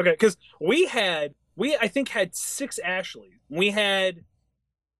 Okay. Because we I think had 6 Ashleys. We had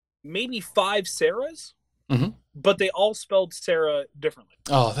maybe 5 Sarahs, but they all spelled Sarah differently.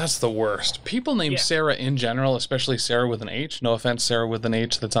 Oh, that's the worst. People named Sarah in general, especially Sarah with an H. No offense, Sarah with an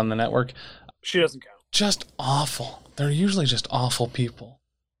H that's on the network. She doesn't count. Just awful. They're usually just awful people.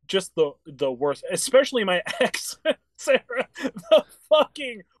 Just the worst. Especially my ex, Sarah. The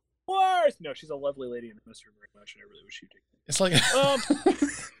fucking worst. No, she's a lovely lady and I miss her very much, and I really wish she'd take me. It's like Um,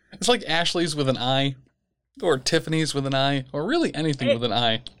 it's like Ashley's with an I, or Tiffany's with an I, or really anything Hey. with an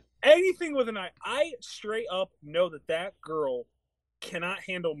I. anything with an eye. I straight up know that girl cannot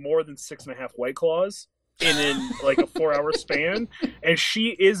handle more than 6.5 White Claws in like a 4-hour span, and she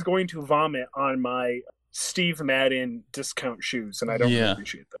is going to vomit on my Steve Madden discount shoes, and I don't really Yeah.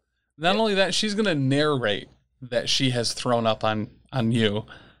 appreciate that. Not only that, she's gonna narrate that she has thrown up on you,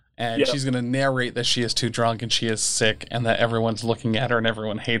 and Yeah. she's gonna narrate that she is too drunk and she is sick, and that everyone's looking at her and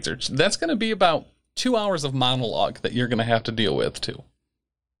everyone hates her. That's gonna be about 2 hours of monologue that you're gonna have to deal with too.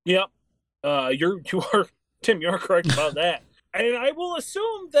 Yep. You are Tim. You're correct about that. And I will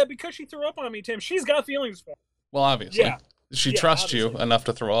assume that because she threw up on me, Tim, she's got feelings for me. Well, obviously, Yeah. she Yeah, trusts you obviously. enough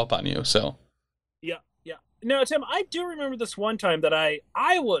to throw up on you. So Yeah. Now, Tim, I do remember this one time that I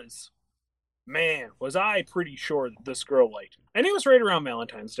was I pretty sure that this girl liked me. And it was right around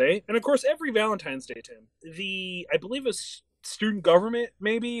Valentine's Day. And of course, every Valentine's Day, Tim, I believe it's student government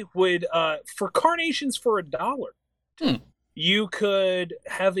maybe would, for carnations for $1, you could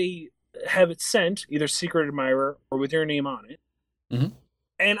have it sent, either secret admirer or with your name on it. Mhm.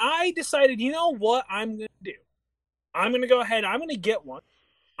 And I decided, you know what I'm going to do? I'm going to go ahead. I'm going to get one.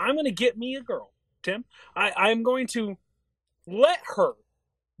 I'm going to get me a girl, Tim. I'm going to let her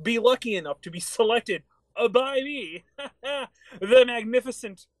be lucky enough to be selected by me, the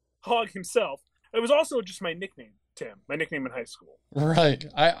magnificent hog himself. It was also just my nickname, Tim. My nickname in high school. right,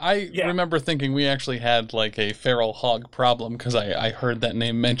 I Yeah. remember thinking we actually had like a feral hog problem because I heard that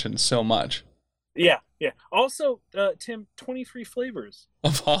name mentioned so much. Yeah. Also, Tim, 23 flavors.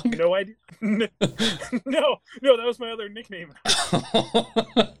 Of hog? No idea. No, that was my other nickname.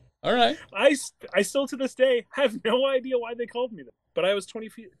 All right. I still to this day have no idea why they called me that. But I was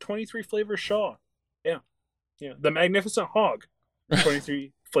 23 flavors Shaw. Yeah. The magnificent hog.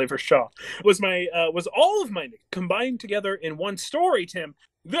 23 flavors Shaw was all of my combined together in one story, Tim.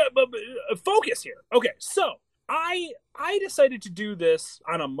 Focus here. Okay, so I decided to do this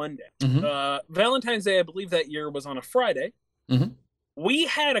on a Monday. Mhm. Valentine's Day, I believe that year, was on a Friday. Mhm. We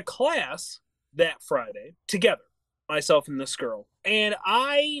had a class that Friday together, myself and this girl, and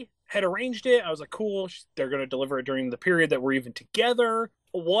I had arranged it. I was like, cool, they're going to deliver it during the period that we're even together.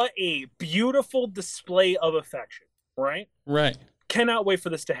 What a beautiful display of affection, right? Right. Cannot wait for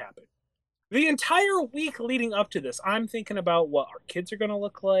this to happen. The entire week leading up to this, I'm thinking about what our kids are going to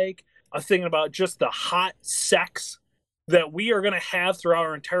look like. I'm thinking about just the hot sex that we are going to have throughout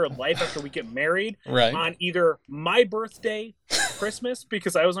our entire life after we get married Right. on either my birthday, Christmas,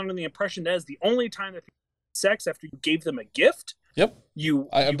 because I was under the impression that is the only time that people have sex after you gave them a gift. Yep. I you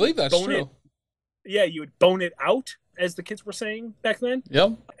believe that's bone true. Yeah, you would bone it out, as the kids were saying back then.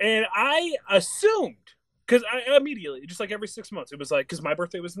 Yep. And I assumed, because I immediately, just like every 6 months, it was like, because my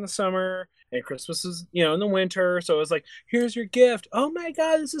birthday was in the summer and Christmas is, in the winter. So it was like, here's your gift. Oh my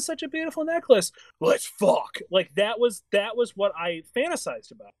God, this is such a beautiful necklace. Let's fuck. Like that was what I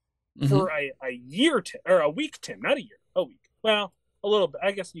fantasized about for a year, or a week, Tim, not a year, a week. Well, a little bit.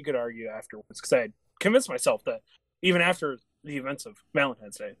 I guess you could argue afterwards, because I had convinced myself that even after the events of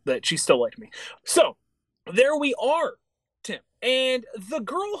Valentine's Day, that she still liked me. So there we are, Tim. And the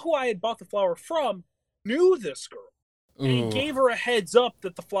girl who I had bought the flower from knew this girl and gave her a heads up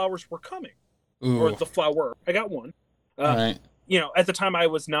that the flowers were coming. Or the flower. I got one. Right. At the time I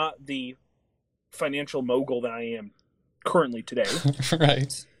was not the financial mogul that I am currently today.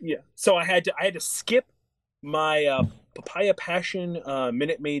 Right. Yeah. So I had to skip my papaya passion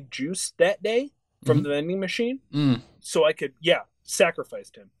Minute Maid juice that day from the vending machine. So I could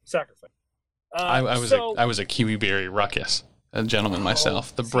sacrifice. I was a kiwi berry ruckus, a gentleman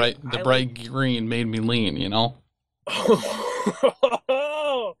myself. The bright green made me lean,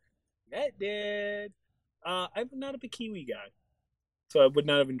 Oh, that did. I'm not a big kiwi guy, so I would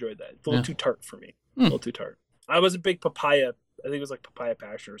not have enjoyed that. It's a little too tart for me. A little too tart. I was a big papaya. I think it was like papaya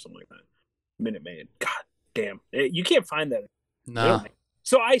passion or something like that. Minute Maid. God damn, you can't find that. Nah.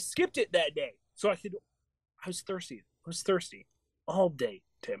 So I skipped it that day. So I was thirsty. I was thirsty all day,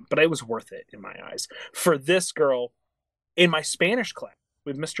 Tim. But it was worth it in my eyes for this girl in my Spanish class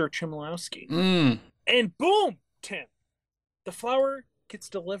with Mr. Chmielowski. And boom, Tim, the flower gets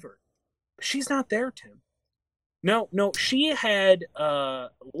delivered. She's not there, Tim. No, she had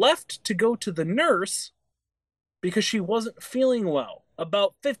left to go to the nurse because she wasn't feeling well.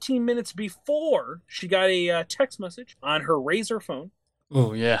 About 15 minutes before, she got a text message on her Razor phone.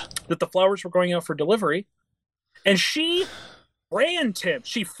 Oh, yeah. That the flowers were going out for delivery. And she ran, Tim.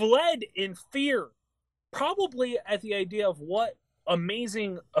 She fled in fear. Probably at the idea of what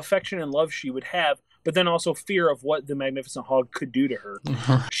amazing affection and love she would have, but then also fear of what the magnificent hog could do to her.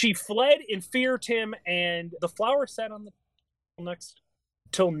 She fled in fear, Tim, and the flower sat on the next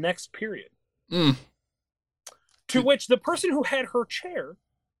period. Mm. To which the person who had her chair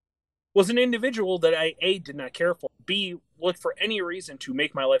was an individual that I, A, did not care for, B, looked for any reason to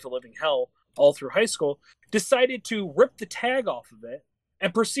make my life a living hell all through high school, decided to rip the tag off of it,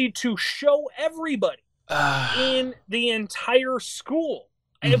 and proceed to show everybody in the entire school.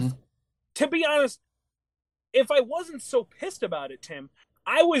 Mhm. To be honest, if I wasn't so pissed about it, Tim,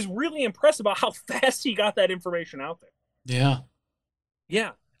 I was really impressed about how fast he got that information out there. Yeah.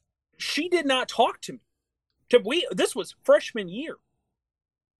 Yeah. She did not talk to me. This was freshman year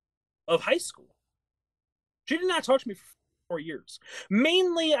of high school. She did not talk to me for 4 years.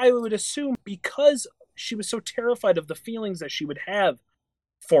 Mainly, I would assume, because she was so terrified of the feelings that she would have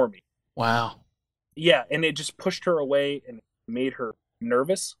for me. Wow. Yeah, and it just pushed her away and made her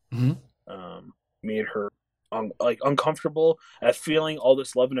nervous. Mhm. Made her uncomfortable at feeling all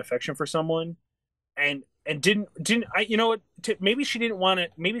this love and affection for someone, and didn't I? You know what? Maybe she didn't want to.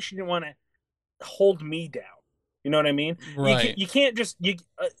 Maybe she didn't want to hold me down. You know what I mean? Right. You can't just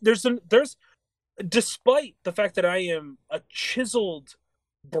there's despite the fact that I am a chiseled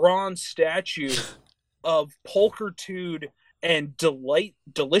bronze statue of pulchritude and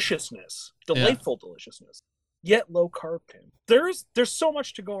deliciousness, yet low carb, Tim. There's so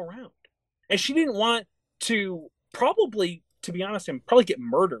much to go around, and she didn't want to probably, to be honest, and probably get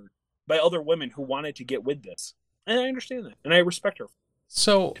murdered by other women who wanted to get with this. And I understand that, and I respect her.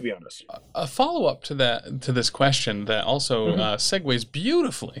 So, to be honest, a follow-up to this question that also segues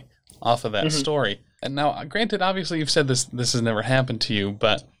beautifully off of that story. And now, granted, obviously you've said this has never happened to you,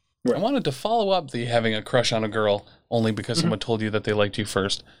 but right. I wanted to follow up the having a crush on a girl only because someone told you that they liked you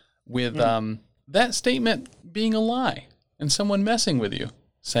first, with that statement being a lie and someone messing with you,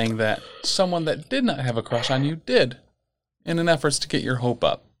 saying that someone that did not have a crush on you did, in an effort to get your hope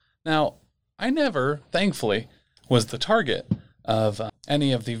up. Now, I never, thankfully, was the target of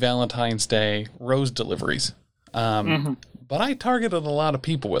any of the Valentine's Day rose deliveries. But I targeted a lot of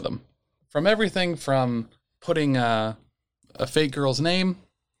people with them. From everything from putting a fake girl's name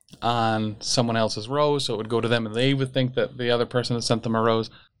on someone else's rose so it would go to them and they would think that the other person had sent them a rose,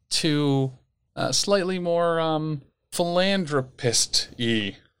 to slightly more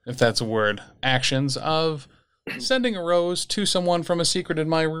philanthropist-y, if that's a word, actions of sending a rose to someone from a secret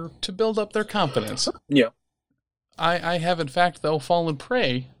admirer to build up their confidence. Yeah. I have, in fact, though, fallen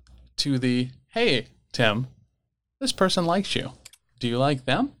prey to the, hey, Tim, this person likes you. Do you like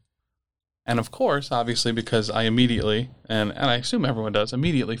them? And of course, obviously, because I immediately, and I assume everyone does,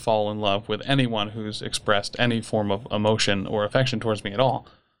 immediately fall in love with anyone who's expressed any form of emotion or affection towards me at all,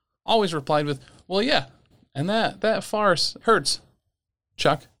 always replied with, well, yeah, and that farce hurts,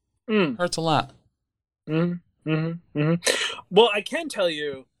 Chuck. Hurts a lot. Well, I can tell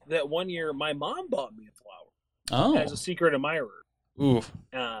you that one year my mom bought me a flower. Oh. As a secret admirer. Oof.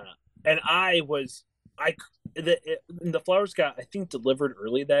 And the flowers got, I think, delivered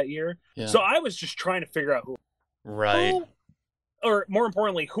early that year. Yeah. So I was just trying to figure out who, or more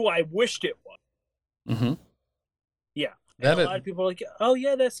importantly, who I wished it was. Yeah. And a lot of people are like, oh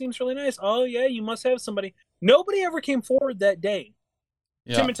yeah, that seems really nice. Oh yeah, you must have somebody. Nobody ever came forward that day.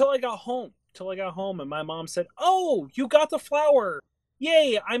 Yeah. Tim, until I got home. And my mom said, oh, you got the flower.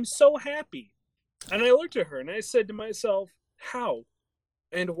 Yay, I'm so happy. And I looked at her and I said to myself, how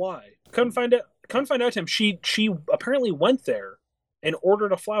and why? Couldn't find out, Tim. She apparently went there and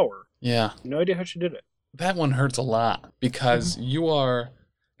ordered a flower. Yeah. No idea how she did it. That one hurts a lot because you are,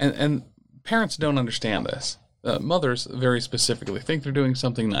 and parents don't understand this. Mothers very specifically think they're doing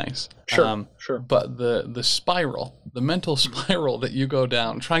something nice. Sure. But the spiral, the mental spiral that you go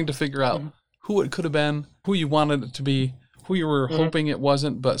down, trying to figure out who it could have been, who you wanted it to be, who you were hoping it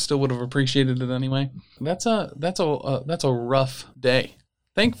wasn't, but still would have appreciated it anyway. That's a rough day.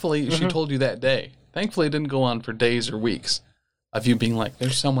 Thankfully, she told you that day. Thankfully, it didn't go on for days or weeks of you being like,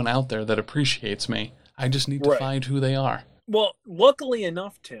 there's someone out there that appreciates me. I just need to find who they are. Well, luckily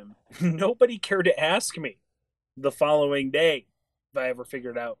enough, Tim, nobody cared to ask me the following day if I ever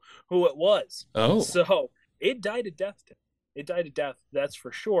figured out who it was. Oh. So it died a death, Tim. It died a death, that's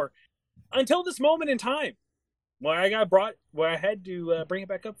for sure. Until this moment in time, where I had to bring it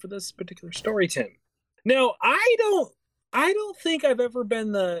back up for this particular story, Tim. Now, I don't think I've ever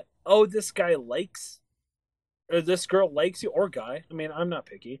been this guy likes, or this girl likes you, or guy. I mean, I'm not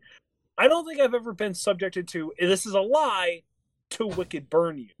picky. I don't think I've ever been subjected to, this is a lie, to wicked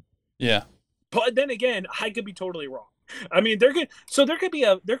burn you. Yeah. But then again, I could be totally wrong. I mean,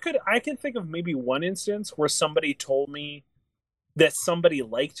 I can think of maybe one instance where somebody told me that somebody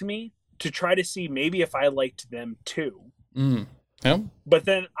liked me to try to see maybe if I liked them too. Yep. But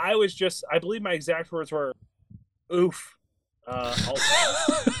then I believe my exact words were, oof, I'll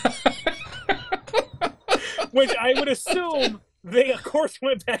pass. Which I would assume they, of course,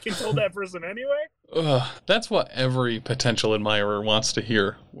 went back and told that person anyway. That's what every potential admirer wants to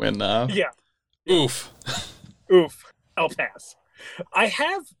hear when, Yeah. oof. Oof. I'll pass.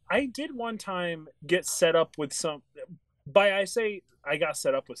 I did one time get set up with some, I got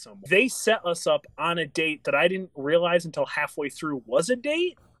set up with someone. They set us up on a date that I didn't realize until halfway through was a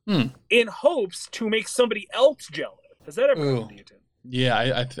date in hopes to make somebody else jealous. Has that ever happened to you, Tim?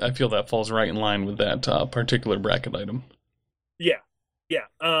 Yeah, I feel that falls right in line with that particular bracket item. Yeah.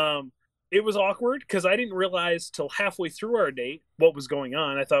 It was awkward because I didn't realize till halfway through our date what was going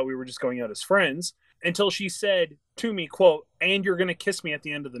on. I thought we were just going out as friends until she said to me, quote, "And you're going to kiss me at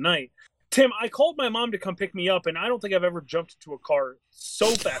the end of the night." Tim, I called my mom to come pick me up, and I don't think I've ever jumped into a car so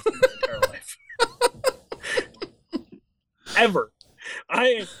fast in my entire life. Ever.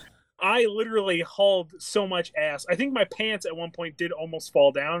 I literally hauled so much ass. I think my pants at one point did almost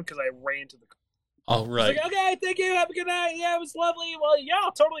fall down because I ran to the car. All right. I was like, okay, thank you. Have a good night. Yeah, it was lovely. Well, yeah,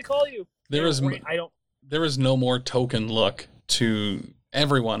 I'll totally call you. There is no more token look to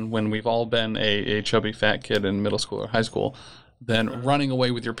everyone when we've all been a chubby fat kid in middle school or high school than running away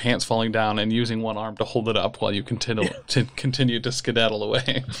with your pants falling down and using one arm to hold it up while you continue to skedaddle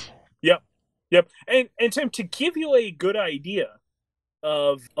away. Yep. And Tim, to give you a good idea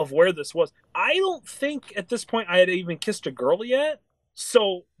of where this was, I don't think at this point I had even kissed a girl yet.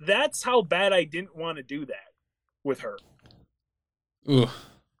 So that's how bad I didn't want to do that with her. Ooh.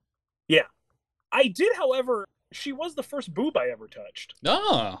 Yeah. I did, however, she was the first boob I ever touched.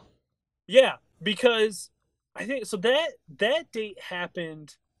 Oh. Yeah, because I think so that date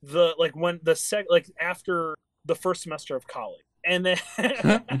happened after the first semester of college. And then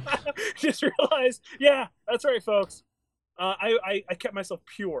just realized, yeah, that's right, folks. I kept myself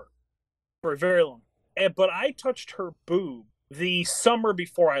pure for a very long time. But I touched her boob the summer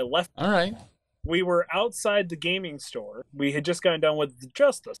before I left. All right. We were outside the gaming store. We had just gotten done with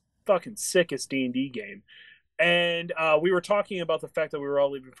just the fucking sickest D&D game. And we were talking about the fact that we were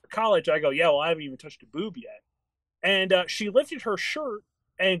all leaving for college. I go, yeah, well, I haven't even touched a boob yet. And she lifted her shirt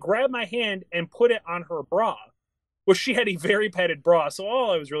and grabbed my hand and put it on her bra. Well, she had a very padded bra, so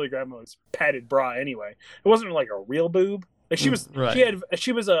all I was really grabbing was padded bra anyway. It wasn't like a real boob. Like she was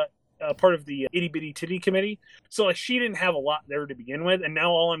a part of the itty bitty titty committee, so like she didn't have a lot there to begin with, and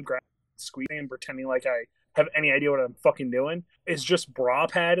now all I'm grabbing, squeezing, and pretending like I have any idea what I'm fucking doing is just bra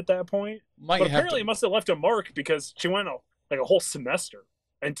pad at that point. But apparently, it must have left a mark because she went like a whole semester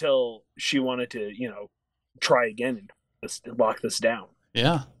until she wanted to, try again and lock this down.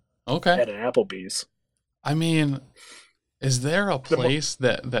 Yeah. Okay. At an Applebee's. I mean, is there a place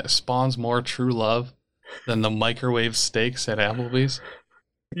that spawns more true love than the microwave steaks at Applebee's?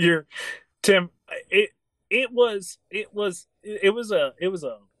 Tim, it was a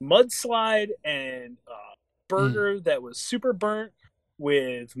mudslide and burger that was super burnt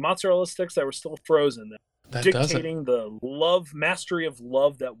with mozzarella sticks that were still frozen. That dictating the mastery of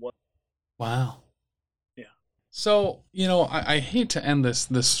love that was. Wow. Yeah. So, I hate to end this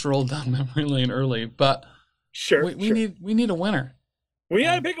stroll down memory lane early, but we need a winner. We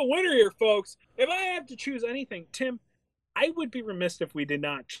gotta pick a winner here, folks. If I have to choose anything, Tim, I would be remiss if we did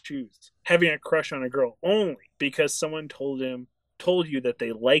not choose having a crush on a girl only because someone told you that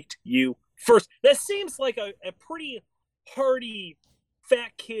they liked you first. That seems like a pretty hardy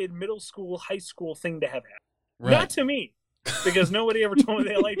fat kid middle school, high school thing to have had. Right. Not to me, because nobody ever told me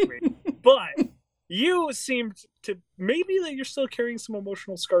they liked me. But you seemed to maybe that you're still carrying some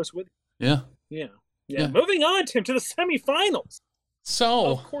emotional scars with you. Yeah. Moving on, Tim, to the semifinals. So,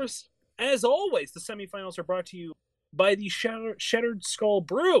 of course, as always, the semifinals are brought to you by the Shattered Skull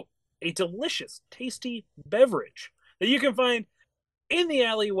Brew, a delicious, tasty beverage that you can find in the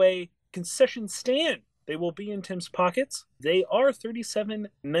alleyway concession stand. They will be in Tim's pockets. They are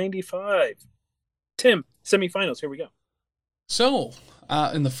 $37.95. Tim, semifinals, here we go. So,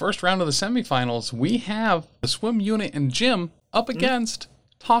 in the first round of the semifinals, we have the swim unit and Jim up against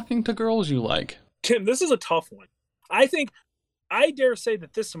Talking to Girls You Like. Tim, this is a tough one. I dare say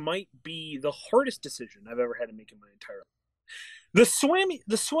that this might be the hardest decision I've ever had to make in my entire life. The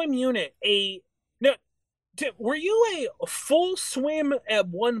swim unit, Tim, were you a full swim at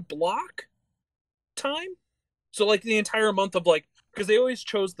one block time? So like the entire month of because they always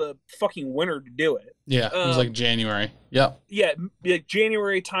chose the fucking winter to do it. Yeah, it was like January. Yep. Yeah,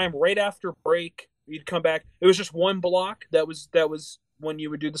 January time, right after break, you'd come back. It was just one block. That was when you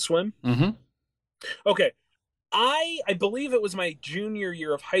would do the swim. Mm-hmm. Okay. I believe it was my junior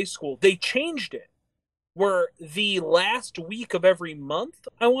year of high school. They changed it where the last week of every month,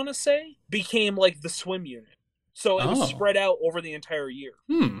 I want to say, became like the swim unit. So it Oh. was spread out over the entire year.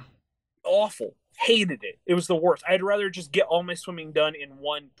 Hmm. Awful. Hated it. It was the worst. I'd rather just get all my swimming done in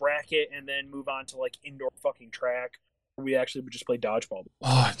one bracket and then move on to like indoor fucking track. We actually would just play dodgeball.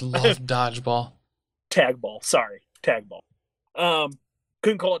 Oh, I love dodgeball. Tag ball. Sorry. Tag ball.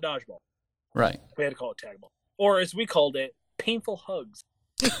 Couldn't call it dodgeball. Right. We had to call it tag ball. Or as we called it, painful hugs.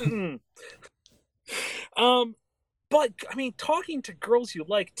 But I mean, talking to girls you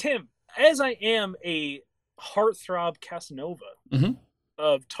like, Tim, as I am a heartthrob Casanova Mhm.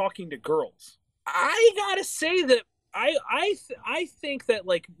 of talking to girls, I gotta say that I think that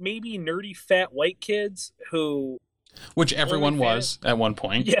like maybe nerdy fat white kids who Which everyone Only fan- was at one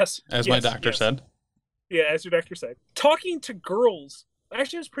point, yes, as my yes, doctor yes. said. Yeah, as your doctor said, talking to girls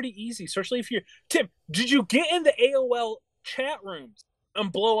actually was pretty easy, especially if you're Tim. Did you get in the AOL chat rooms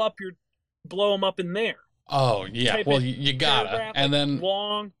and blow them up in there? Oh yeah. Type Well, in you gotta, Paragraph, and like, then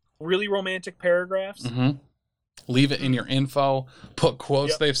long, really romantic paragraphs. mhm. Leave it in your info. Put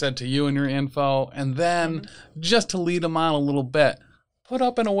quotes Yep. they've said to you in your info, and then just to lead them on a little bit, put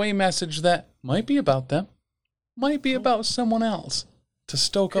up an away message that might be about them, might be about someone else, to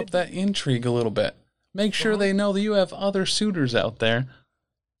stoke up that intrigue a little bit. Make sure they know that you have other suitors out there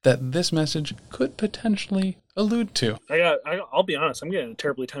that this message could potentially allude to. I'll be honest. I'm getting a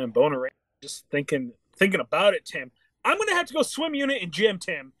terribly timed boner right now, just thinking about it, Tim. I'm gonna have to go swim unit and gym,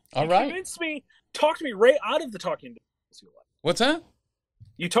 Tim. All You right. convinced me. Talked me right out of the talking to girls you like. What's that?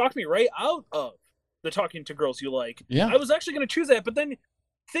 You talked me right out of the talking to girls you like. Yeah. I was actually going to choose that, but then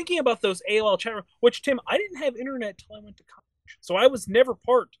thinking about those AOL chat rooms, which, Tim, I didn't have internet till I went to college, so I was never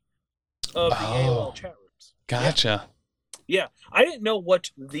part of the AOL chat rooms. Gotcha. Yeah, I didn't know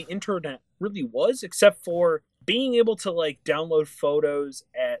what the internet really was, except for being able to like download photos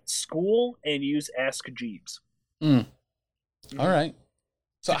at school and use Ask Jeeves. Mm. All right.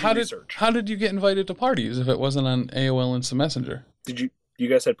 So To do how research. did you get invited to parties if it wasn't on AOL Instant Messenger? Did you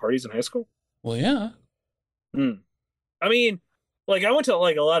guys had parties in high school? Well, yeah. I mean, like I went to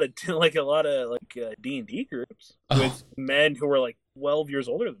like a lot of D&D groups with men who were like 12 years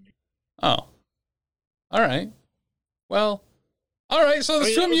older than me. Oh. All right. Well, all right. So the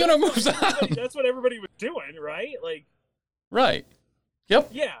swim unit moves on. That's what everybody was doing, right? Like, Right. Yep.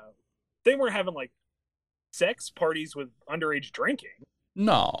 yeah, they weren't having like sex parties with underage drinking.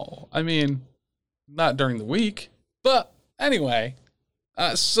 No, I mean, not during the week. But anyway,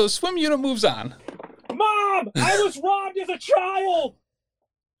 so swim unit moves on. Mom, I was robbed as a child.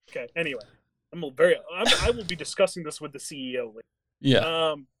 Okay. Anyway, I will be discussing this with the CEO later.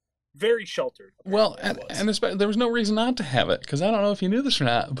 Yeah. Very sheltered. Well, apparently I and especially, there was no reason not to have it, because I don't know if you knew this or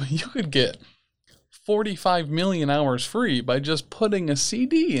not, but you could get 45 million hours free by just putting a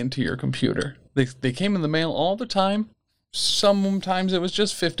CD into your computer. They came in the mail all the time. Sometimes it was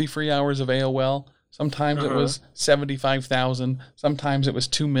just 50 free hours of AOL. Sometimes it was 75,000. Sometimes it was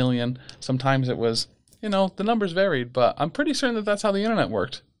 2 million. Sometimes it was, the numbers varied, but I'm pretty certain that that's how the internet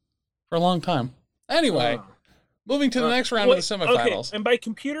worked for a long time. Anyway, moving to the next round of the semifinals. Okay. And by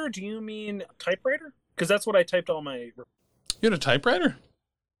computer, do you mean typewriter? Because that's what I typed all my. You had a typewriter?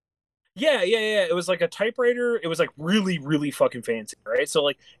 Yeah. It was like a typewriter. It was like really, really fucking fancy, right? So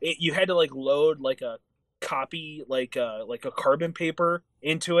like, you had to like load like a copy, like a carbon paper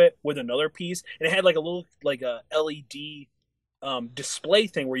into it with another piece, and it had like a little like a LED display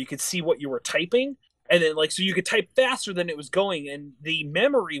thing where you could see what you were typing, and then like so you could type faster than it was going, and the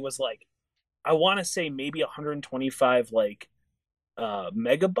memory was like, I want to say maybe 125 like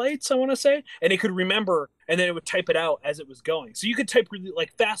megabytes, I want to say, and it could remember, and then it would type it out as it was going. So you could type really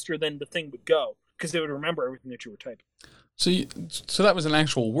like faster than the thing would go because it would remember everything that you were typing. So that was an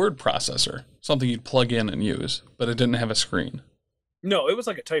actual word processor, something you'd plug in and use, but it didn't have a screen. No, it was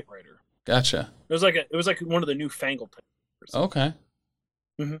like a typewriter. Gotcha. It was like one of the newfangled typewriters. Okay.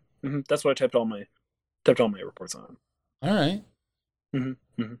 That's what I typed all my reports on. All right.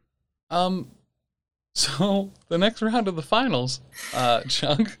 So the next round of the finals,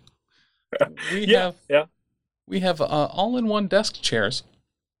 Chuck, we have all-in-one desk chairs.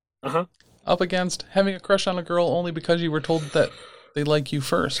 Up against having a crush on a girl only because you were told that they like you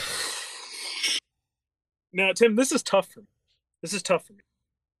first. Now, Tim, this is tough for me.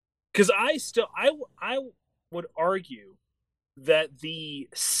 Because I would argue that the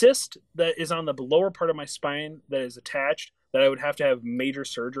cyst that is on the lower part of my spine that is attached, that I would have to have major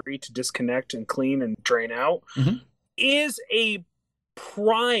surgery to disconnect and clean and drain out, is a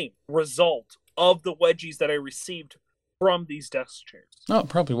prime result of the wedgies that I received from these desk chairs. Oh, it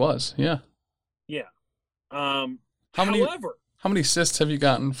probably was. Yeah. Yeah. How many cysts have you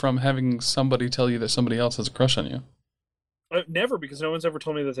gotten from having somebody tell you that somebody else has a crush on you? Never, because no one's ever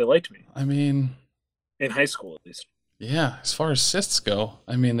told me that they liked me. I mean, in high school at least. Yeah, as far as cysts go,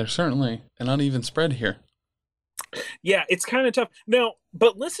 I mean, there's certainly an uneven spread here. Yeah, it's kind of tough. Now,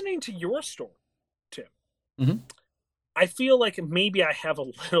 but listening to your story, Tim, Mhm. I feel like maybe I have a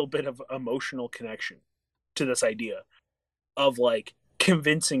little bit of emotional connection to this idea of like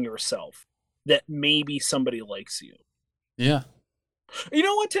convincing yourself that maybe somebody likes you. Yeah. You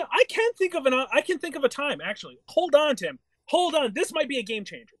know what, Tim? I can think of a time, actually. Hold on, Tim. Hold on. This might be a game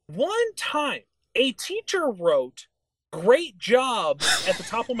changer. One time, a teacher wrote, "Great job" at the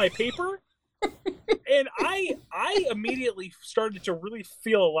top of my paper. And I immediately started to really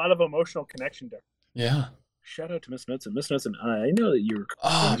feel a lot of emotional connection there. Yeah. Shout out to Miss Knudsen. Miss Knudsen, I know that you're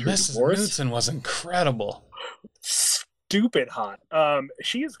Oh, going through Mrs. divorce. Knudsen was incredible. Stupid hot.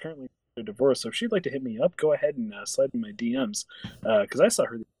 She is currently a divorce, so if she'd like to hit me up, go ahead and slide in my DMs. Because I saw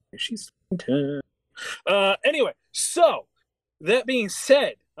her. She's 10. Anyway, so that being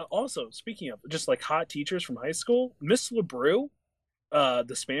said, also speaking of just like hot teachers from high school, Miss LeBrew,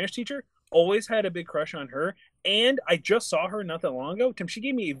 the Spanish teacher, always had a big crush on her. And I just saw her not that long ago. Tim, she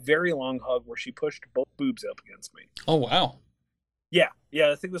gave me a very long hug where she pushed both boobs up against me. Oh, wow. Yeah,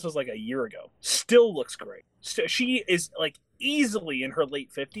 I think this was like a year ago. Still looks great. She is like easily in her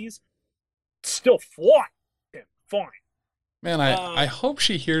late 50s. Still fine. Tim, fine. Man, I hope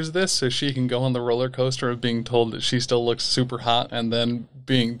she hears this so she can go on the roller coaster of being told that she still looks super hot and then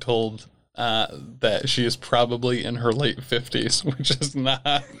being told that she is probably in her late 50s, which is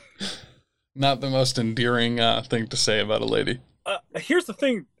not the most endearing thing to say about a lady. Here's the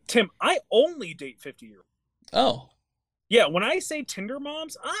thing, Tim. I only date 50-year-olds. Oh. Yeah, when I say Tinder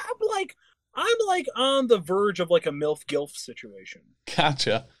moms, I'm like on the verge of like a MILF GILF situation.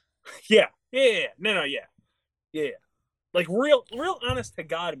 Gotcha. Yeah. No, yeah. Like real honest to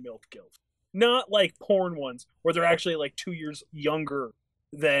God MILF GILF. Not like porn ones where they're actually like 2 years younger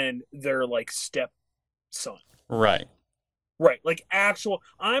than their like stepson. Right. Right. Like actual,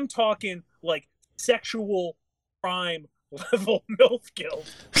 I'm talking like sexual crime level MILF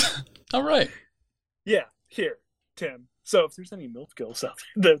GILF. All right. Yeah, here, Tim. So if there's any MILF GILFs out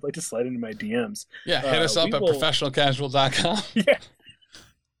there that'd like to slide into my DMs. Yeah, hit us up at professionalcasual.com. Yeah.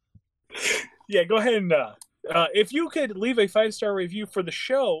 Yeah, go ahead and if you could leave a 5-star review for the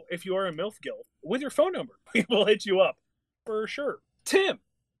show, if you are a MILF GILF, with your phone number, we will hit you up for sure. Tim.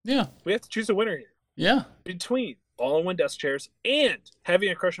 Yeah. We have to choose a winner here. Yeah. Between all-in-one desk chairs and having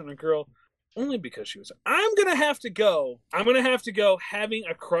a crush on a girl only because she was. I'm gonna have to go having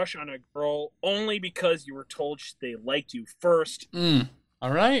a crush on a girl only because you were told they liked you first.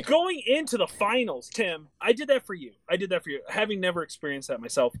 All right. Going into the finals, Tim, I did that for you. Having never experienced that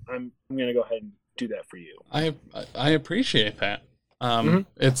myself, I'm gonna go ahead and do that for you. I appreciate that.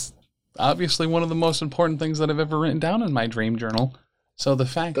 It's obviously one of the most important things that I've ever written down in my dream journal. So the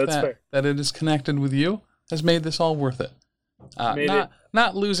fact that it is connected with you has made this all worth it.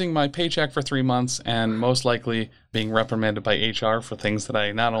 Not losing my paycheck for 3 months and most likely being reprimanded by HR for things that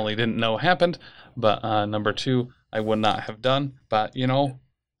I not only didn't know happened, but number 2, I would not have done. But, you know,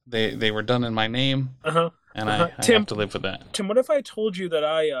 they were done in my name, and I have to live with that. Tim, what if I told you that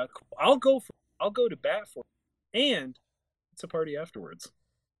I'll go to bat for you, and it's a party afterwards?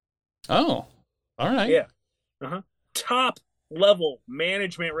 Oh, all right. Yeah. Top level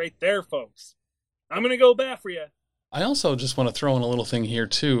management right there, folks. I'm going to go bat for you. I also just want to throw in a little thing here,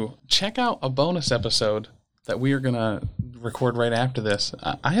 too. Check out a bonus episode that we are going to record right after this.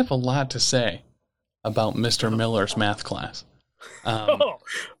 I have a lot to say about Mr. Miller's math class.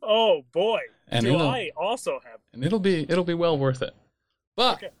 Oh, boy. And I also have. And it'll be well worth it.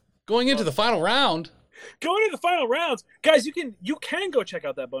 But going into the final round. Going into the final rounds, guys, you can go check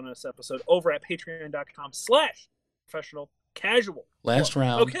out that bonus episode over at patreon.com/professionalcasual. Last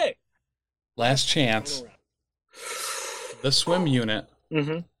round. Okay. Last chance. The swim unit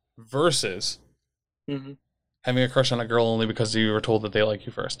versus having a crush on a girl only because you were told that they like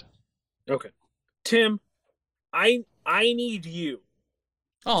you first. Okay. Tim, I need you.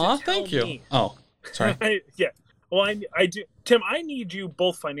 Oh, thank you. Oh, sorry. Well, I do. Tim, I need you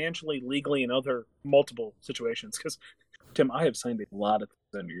both financially, legally, and other multiple situations. Because, Tim, I have signed a lot of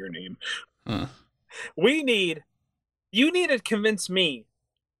things under your name. You need to convince me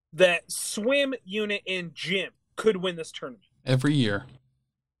that swim unit and gym could win this tournament. Every year,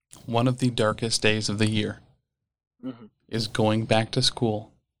 one of the darkest days of the year is going back to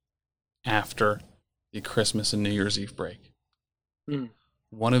school after the Christmas and New Year's Eve break.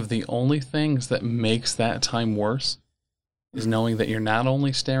 One of the only things that makes that time worse is knowing that you're not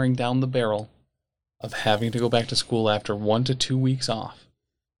only staring down the barrel of having to go back to school after 1 to 2 weeks off,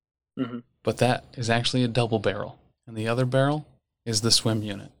 but that is actually a double barrel. And the other barrel is the swim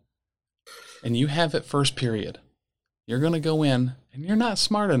unit. and you have it first period. You're going to go in, and you're not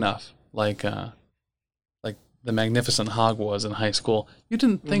smart enough, like the Magnificent Hog was in high school. You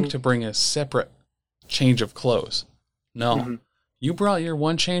didn't think to bring a separate change of clothes. No. You brought your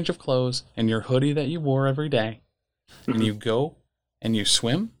one change of clothes and your hoodie that you wore every day, and you go and you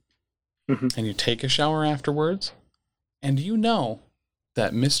swim, and you take a shower afterwards, and you know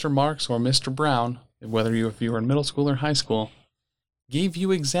that Mr. Marks or Mr. Brown, if you were in middle school or high school, gave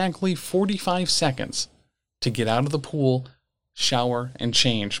you exactly 45 seconds to get out of the pool, shower, and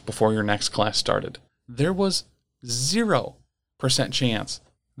change before your next class started. There was 0% chance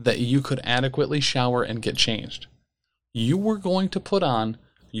that you could adequately shower and get changed. You were going to put on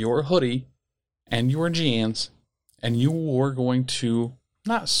your hoodie and your jeans, and you were going to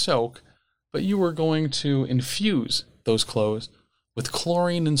not soak, but you were going to infuse those clothes with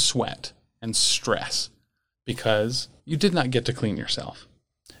chlorine and sweat and stress, because you did not get to clean yourself.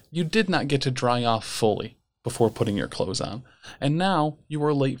 You did not get to dry off fully before putting your clothes on. And now you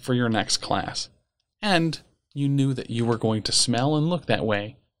were late for your next class. And you knew that you were going to smell and look that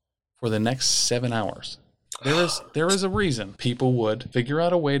way for the next 7 hours. There is a reason people would figure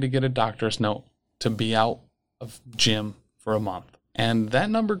out a way to get a doctor's note to be out of gym for a month. And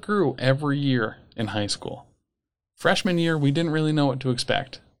that number grew every year in high school. Freshman year, we didn't really know what to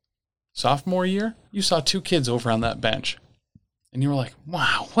expect. Sophomore year, you saw 2 kids over on that bench. And you were like,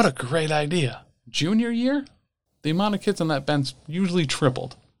 wow, what a great idea. Junior year, the amount of kids on that bench usually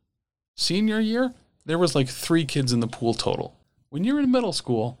tripled. Senior year, there was like 3 kids in the pool total. When you're in middle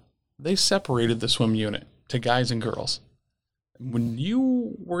school, they separated the swim unit to guys and girls. When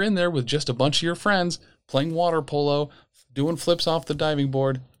you were in there with just a bunch of your friends, playing water polo, doing flips off the diving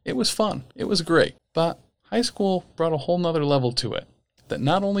board, it was fun. It was great. But high school brought a whole nother level to it that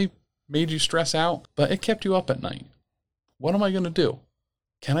not only made you stress out, but it kept you up at night. What am I going to do?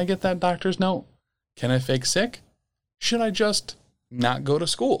 Can I get that doctor's note? Can I fake sick? Should I just not go to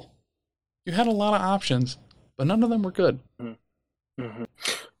school? You had a lot of options, but none of them were good.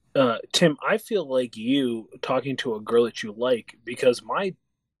 Tim, I feel like you talking to a girl that you like, because my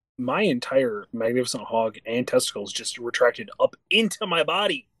entire Magnificent Hog and testicles just retracted up into my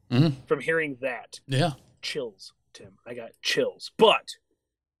body from hearing that. Yeah. Chills, Tim. I got chills. But,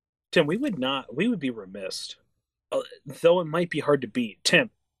 Tim, we would be remiss, though it might be hard to beat.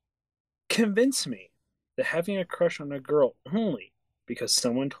 Tim, convince me that having a crush on a girl only because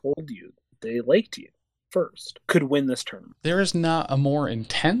someone told you they liked you first could win this tournament. There is not a more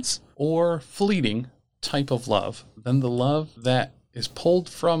intense or fleeting type of love than the love that is pulled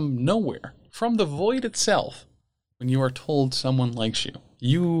from nowhere, from the void itself, when you are told someone likes you.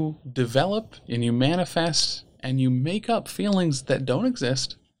 You develop and you manifest and you make up feelings that don't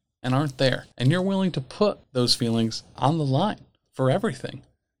exist and aren't there. And you're willing to put those feelings on the line for everything,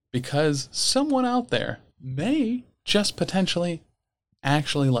 because someone out there may just potentially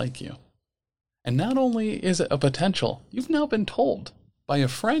actually like you. And not only is it a potential, you've now been told by a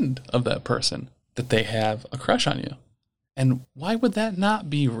friend of that person that they have a crush on you. And why would that not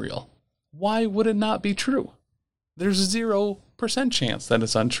be real? Why would it not be true? There's 0% chance that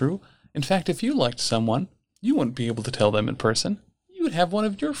it's untrue. In fact, if you liked someone, you wouldn't be able to tell them in person. You would have one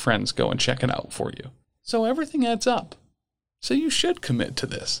of your friends go and check it out for you. So everything adds up. So you should commit to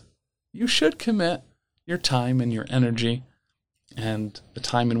this. You should commit your time and your energy and the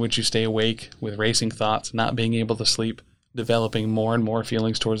time in which you stay awake with racing thoughts, not being able to sleep, developing more and more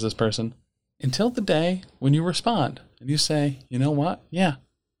feelings towards this person, until the day when you respond and you say, you know what? Yeah,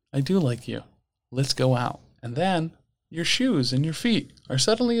 I do like you. Let's go out. And then your shoes and your feet are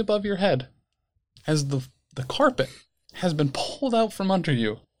suddenly above your head as the carpet has been pulled out from under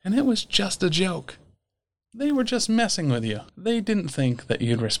you. And it was just a joke. They were just messing with you. They didn't think that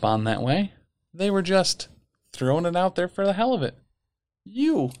you'd respond that way. They were just throwing it out there for the hell of it.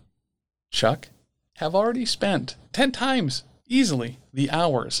 You, Chuck, have already spent 10 times easily the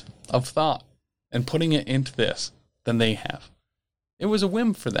hours of thought and putting it into this than they have. It was a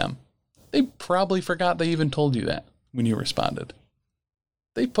whim for them. They probably forgot they even told you that when you responded.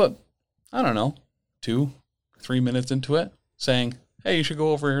 They put, 2-3 minutes into it, saying, hey, you should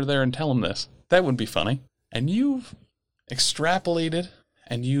go over there and tell them this. That would be funny. And you've extrapolated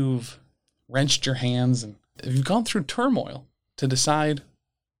and you've wrenched your hands and you've gone through turmoil to decide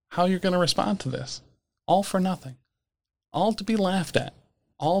how you're going to respond to this. All for nothing. All to be laughed at.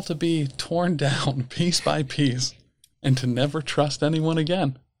 All to be torn down piece by piece and to never trust anyone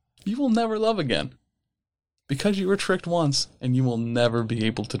again. You will never love again because you were tricked once and you will never be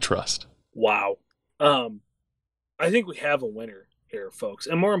able to trust. Wow. I think we have a winner here, folks.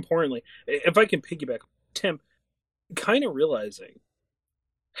 And more importantly, if I can piggyback, Tim, kind of realizing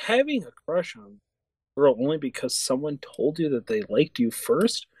Having a crush on a girl only because someone told you that they liked you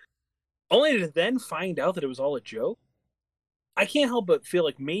first, only to then find out that it was all a joke. I can't help but feel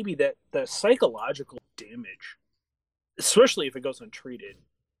like maybe that the psychological damage, especially if it goes untreated,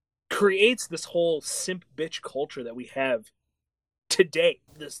 creates this whole simp bitch culture that we have today.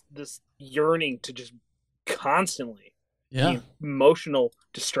 This yearning to just constantly Yeah. emotional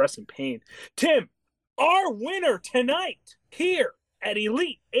distress and pain. Tim, our winner tonight here at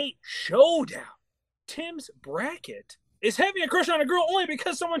Elite 8 Showdown. Tim's bracket is having a crush on a girl only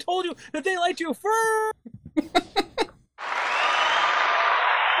because someone told you that they liked you first.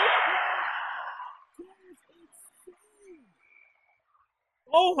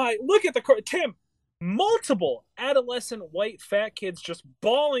 Oh my, look at Tim. Multiple adolescent white fat kids just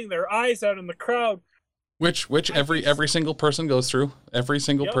bawling their eyes out in the crowd. Which every single person goes through. Every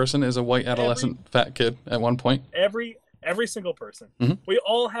single person is a white adolescent fat kid at one point. Every single person. Mhm. We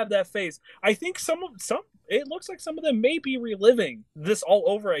all have that phase. I think some it looks like some of them may be reliving this all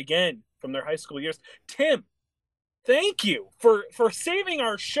over again from their high school years. Tim, thank you for saving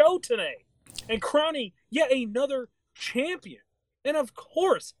our show today and crowning yet another champion. And of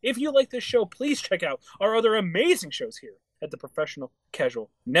course, if you like this show, please check out our other amazing shows here at the Professional Casual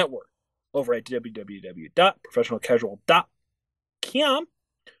Network over at www.professionalcasual.com.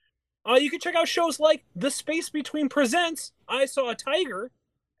 You can check out shows like The Space Between Presents, I Saw a Tiger,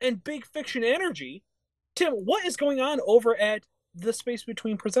 and Big Fiction Energy. Tim, what is going on over at The Space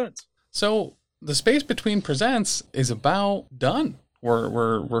Between Presents? So The Space Between Presents is about done.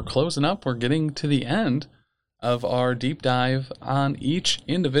 We're closing up. We're getting to the end of our deep dive on each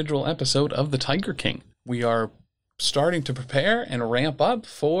individual episode of The Tiger King. We are starting to prepare and ramp up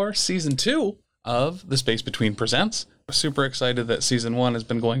for season 2 of The Space Between Presents. We're super excited that season 1 has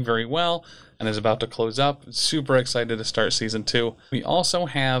been going very well and is about to close up. Super excited to start season 2. We also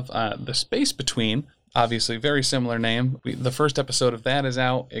have The Space Between, obviously very similar name. The first episode of that is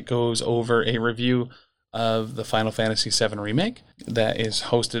out. It goes over a review of the Final Fantasy VII Remake that is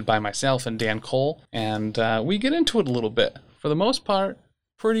hosted by myself and Dan Cole, and we get into it a little bit. For the most part,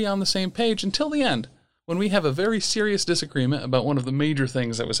 pretty on the same page until the end, when we have a very serious disagreement about one of the major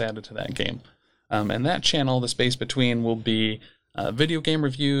things that was added to that game. And that channel, The Space Between, will be video game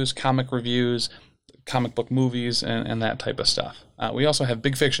reviews, comic book movies, and that type of stuff. We also have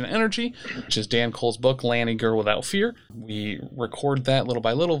Big Fiction Energy, which is Dan Cole's book, Lanny Girl Without Fear. We record that little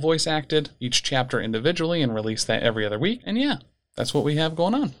by little, voice acted, each chapter individually, and release that every other week. And yeah, that's what we have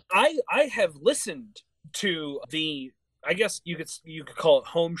going on. I have listened to the, I guess you could call it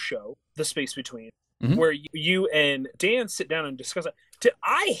home show, The Space Between, where you and Dan sit down and discuss it.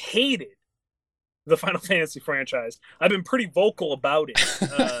 I hated the Final Fantasy franchise. I've been pretty vocal about it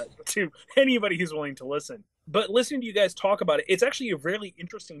to anybody who's willing to listen. But listening to you guys talk about it, it's actually a really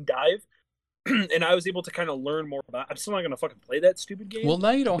interesting dive. And I was able to kind of learn more about it. I'm still not going to fucking play that stupid game. Well, now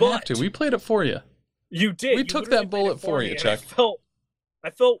you don't have to. We played it for you. You did. We took that bullet for you, Chuck.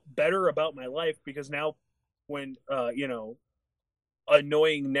 I felt better about my life because now when,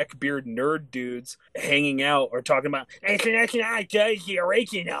 annoying neckbeard nerd dudes hanging out or talking about,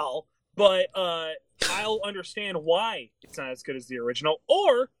 but I'll understand why it's not as good as the original.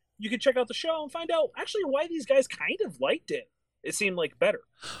 Or you could check out the show and find out actually why these guys kind of liked it. It seemed like better.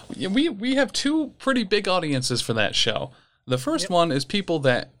 Yeah, we have 2 pretty big audiences for that show. The first one is people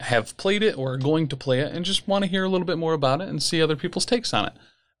that have played it or are going to play it and just want to hear a little bit more about it and see other people's takes on it.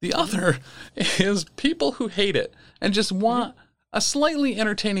 The other is people who hate it and just want a slightly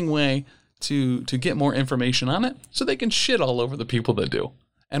entertaining way to get more information on it so they can shit all over the people that do.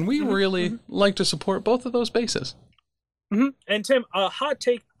 And we really like to support both of those bases. And Tim, a hot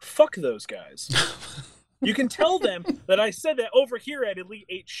take, fuck those guys. You can tell them that I said that over here at Elite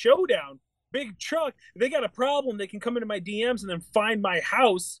 8 Showdown. Big Chuck, they got a problem, they can come into my DMs and then find my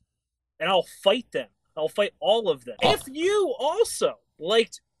house, and I'll fight them. I'll fight all of them. If you also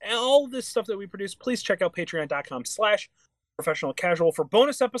liked all this stuff that we produce, please check out patreon.com/professionalcasual for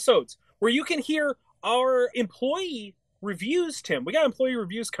bonus episodes where you can hear our employee reviews, Tim. We got employee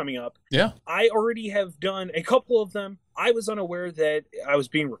reviews coming up. Yeah. I already have done a couple of them. I was unaware that I was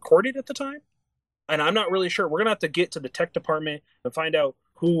being recorded at the time, and I'm not really sure. We're going to have to get to the tech department and find out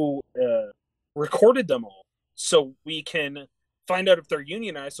who recorded them all so we can find out if they're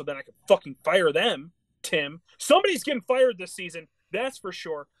unionized so then I can fucking fire them, Tim. Somebody's getting fired this season, that's for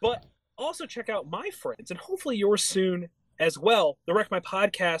sure. But also check out my friends, and hopefully yours soon as well, the Wreck My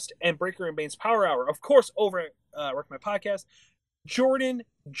Podcast and Breaker and Bane's Power Hour. Of course, over at Wreck My Podcast, Jordan,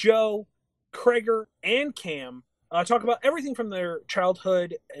 Joe, Kreger, and Cam talk about everything from their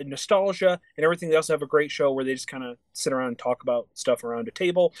childhood and nostalgia and everything. They also have a great show where they just kind of sit around and talk about stuff around a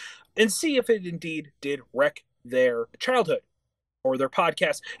table and see if it indeed did wreck their childhood or their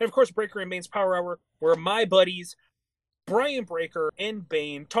podcast. And of course, Breaker and Bane's Power Hour, where my buddies Brian Breaker and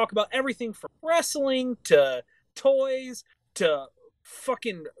Bane talk about everything from wrestling to toys to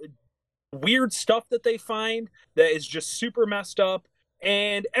fucking weird stuff that they find that is just super messed up,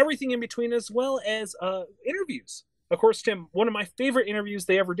 and everything in between, as well as interviews. Of course, Tim, one of my favorite interviews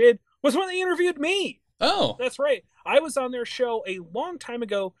they ever did was when they interviewed me. Oh, That's right. I was on their show a long time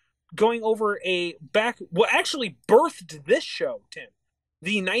ago going over what actually birthed this show, Tim.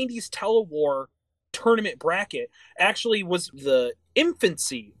 The 90s Telewar tournament bracket actually was the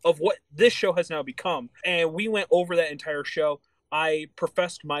infancy of what this show has now become. And we went over that entire show. I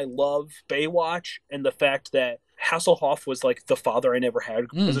professed my love Baywatch and the fact that Hasselhoff was like the father I never had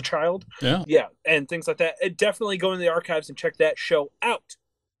as a child. yeah. And things like that. Definitely go into the archives and check that show out.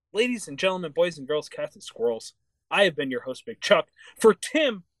 Ladies and gentlemen, boys and girls, cats and squirrels, I have been your host, Big Chuck. For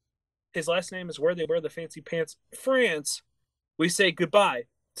Tim, his last name is Where They Wear the Fancy Pants, France, we say goodbye,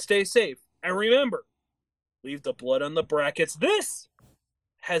 stay safe, and remember, leave the blood on the brackets. This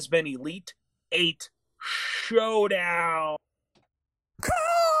has been Elite 8 Showdown.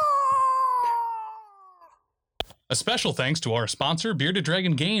 A special thanks to our sponsor, Bearded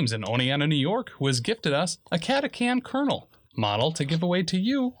Dragon Games in Oneonta, New York, who has gifted us a Catachan Kernel model to give away to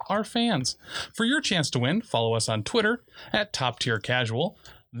you, our fans. For your chance to win, follow us on Twitter at Top Tier Casual,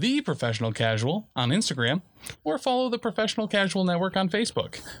 The Professional Casual on Instagram, or follow the Professional Casual Network on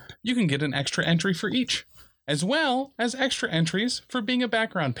Facebook. You can get an extra entry for each, as well as extra entries for being a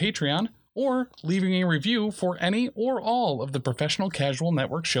background Patreon or leaving a review for any or all of the Professional Casual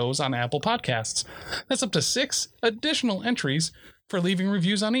Network shows on Apple Podcasts. That's up to 6 additional entries for leaving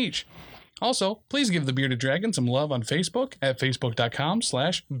reviews on each. Also, please give the Bearded Dragon some love on Facebook at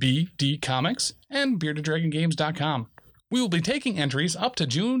facebook.com/BDcomics and beardeddragongames.com. We will be taking entries up to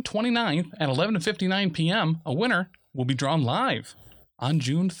June 29th at 11:59 p.m. A winner will be drawn live on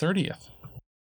June 30th.